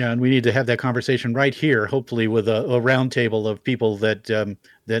 Yeah, and we need to have that conversation right here, hopefully with a round table of people that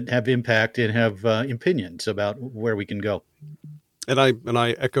have impact and have opinions about where we can go. And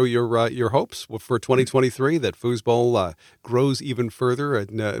I echo your hopes for 2023 that foosball grows even further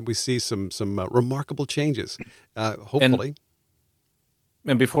and we see some remarkable changes. Hopefully.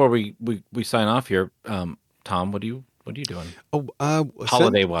 And before we sign off here, Tom, what are you doing?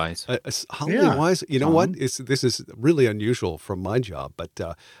 Holiday wise, you know what? This is really unusual from my job, but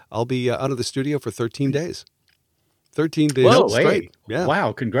I'll be out of the studio for 13 days. 13 days straight. Yeah.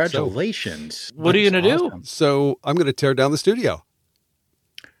 Wow! Congratulations. So, what are you going to do? So I'm going to tear down the studio.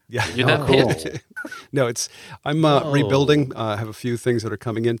 Yeah, you're that cool. No, I'm rebuilding. I have a few things that are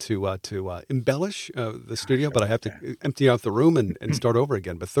coming in to embellish the studio, but I have to empty out the room and start over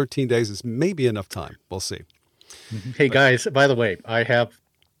again. But 13 days is maybe enough time. We'll see. Hey guys, by the way, I've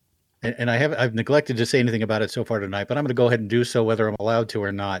neglected to say anything about it so far tonight, but I'm going to go ahead and do so whether I'm allowed to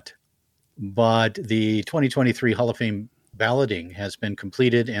or not. But the 2023 Hall of Fame balloting has been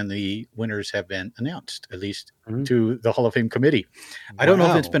completed and the winners have been announced, at least to the Hall of Fame committee. I don't know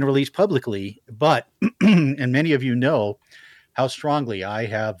if it's been released publicly, but and many of you know how strongly I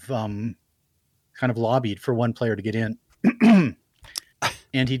have kind of lobbied for one player to get in,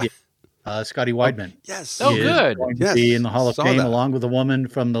 and he did. Scotty Weidman. Yes. Oh, good. Going to be in the Hall of Fame along with a woman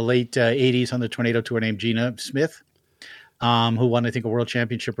from the late 80s on the Tornado Tour named Gina Smith, who won, I think, a world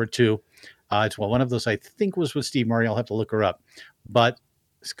championship or two. One of those, I think, was with Steve Murray. I'll have to look her up. But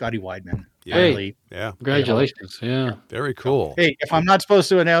Scotty Weidman. Hey, yeah. Congratulations. Yeah. Very cool. Hey, if I'm not supposed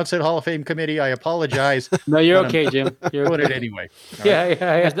to announce it, Hall of Fame committee, I apologize. No, you're okay, Jim. You're doing okay. it anyway.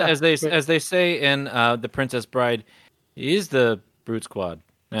 Yeah. As they say in The Princess Bride, he's the Brute Squad.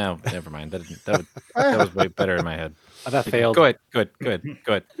 No, never mind. That was way better in my head. Oh, that failed. Go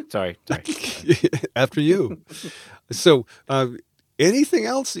ahead. Sorry. After you. So, anything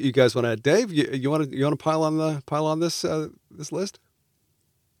else that you guys want to add? Dave, you want to pile on this list?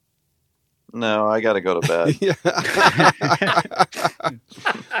 No, I got to go to bed.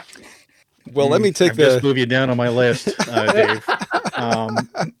 Well, let me take just move you down on my list, Dave.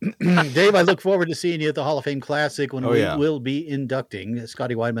 Dave, I look forward to seeing you at the Hall of Fame Classic when we will be inducting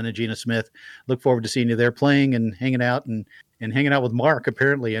Scotty Weidman and Gina Smith. Look forward to seeing you there playing and hanging out and hanging out with Mark,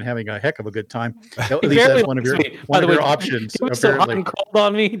 apparently, and having a heck of a good time. At least that's one of your options. Dave's so hot and cold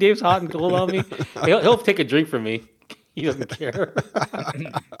on me. Dave's hot and cold on me. He'll take a drink from me. He doesn't care.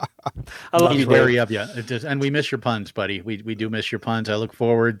 I love you, wary of you. And we miss your puns, buddy. We do miss your puns. I look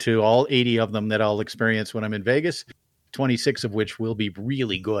forward to all 80 of them that I'll experience when I'm in Vegas, 26 of which will be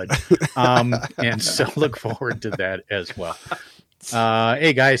really good. And so look forward to that as well.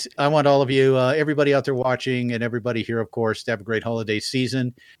 Hey, guys, I want all of you, everybody out there watching and everybody here, of course, to have a great holiday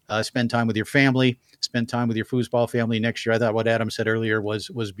season. Spend time with your family. Spend time with your foosball family next year. I thought what Adam said earlier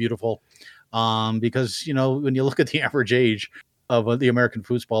was beautiful. Because, when you look at the average age of the American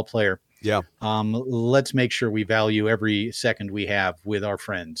foosball player, let's make sure we value every second we have with our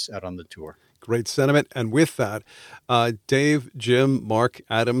friends out on the tour. Great sentiment. And with that, Dave, Jim, Mark,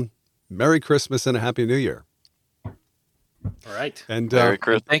 Adam, Merry Christmas and a Happy New Year. All right. And Merry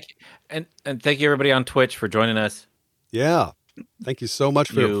Christmas. Thank you. And thank you everybody on Twitch for joining us. Yeah. Thank you so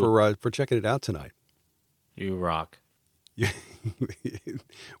much for checking it out tonight. You rock.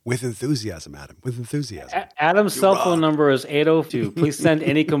 With enthusiasm, Adam. With enthusiasm. Adam's cell phone number is 802. Please send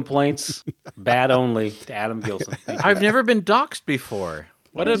any complaints, bad only, to Adam Gilson. I've never been doxxed before.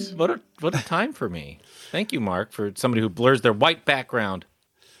 What a time for me. Thank you, Mark, for somebody who blurs their white background.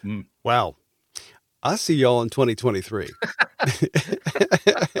 Wow. I'll see y'all in 2023.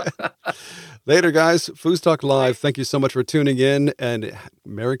 Later, guys. Foos Talk Live. Thank you so much for tuning in, and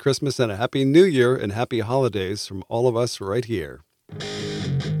Merry Christmas and a Happy New Year and Happy Holidays from all of us right here.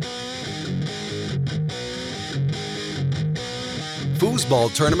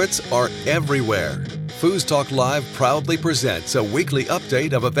 Foosball tournaments are everywhere. Foos Talk Live proudly presents a weekly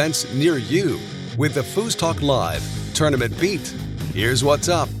update of events near you with the Foos Talk Live Tournament Beat. Here's what's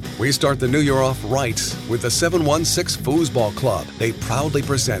up, We start the new year off right with the 716 Foosball Club. They proudly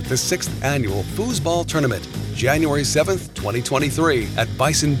present the 6th annual Foosball Tournament, January 7th, 2023 at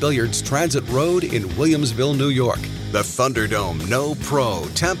Bison Billiards Transit Road in Williamsville, New York. The Thunderdome No Pro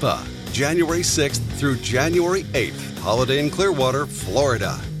Tampa, January 6th through January 8th, Holiday Inn Clearwater,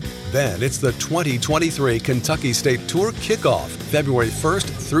 Florida. Then it's the 2023 Kentucky State Tour Kickoff, February 1st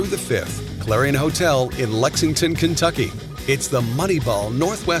through the 5th, Clarion Hotel in Lexington, Kentucky. It's the Moneyball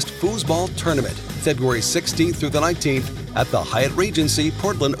Northwest Foosball Tournament, February 16th through the 19th at the Hyatt Regency,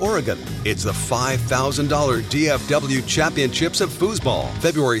 Portland, Oregon. It's the $5,000 DFW Championships of Foosball,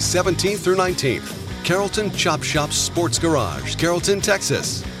 February 17th through 19th. Carrollton Chop Shop Sports Garage, Carrollton,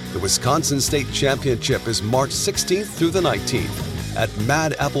 Texas. The Wisconsin State Championship is March 16th through the 19th at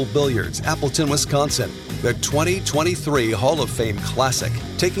Mad Apple Billiards, Appleton, Wisconsin. The 2023 Hall of Fame Classic,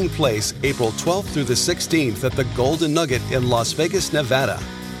 taking place April 12th through the 16th at the Golden Nugget in Las Vegas, Nevada.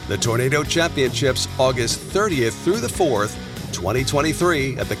 The Tornado Championships, August 30th through the 4th,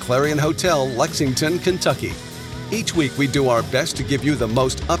 2023 at the Clarion Hotel, Lexington, Kentucky. Each week we do our best to give you the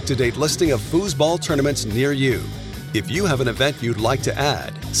most up-to-date listing of foosball tournaments near you. If you have an event you'd like to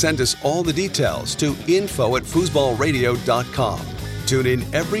add, send us all the details to info@foosballradio.com. Tune in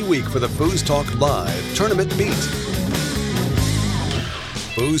every week for the Foos Talk Live Tournament Beat.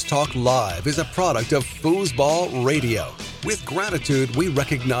 Foos Talk Live is a product of Foosball Radio. With gratitude, we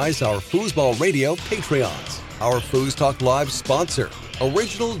recognize our Foosball Radio Patreons. Our Foos Talk Live sponsor,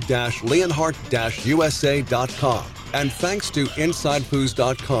 original-leonhardt-usa.com. And thanks to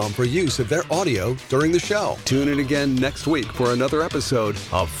InsideFoos.com for use of their audio during the show. Tune in again next week for another episode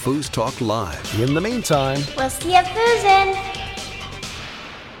of Foos Talk Live. In the meantime, we'll see you foozin'.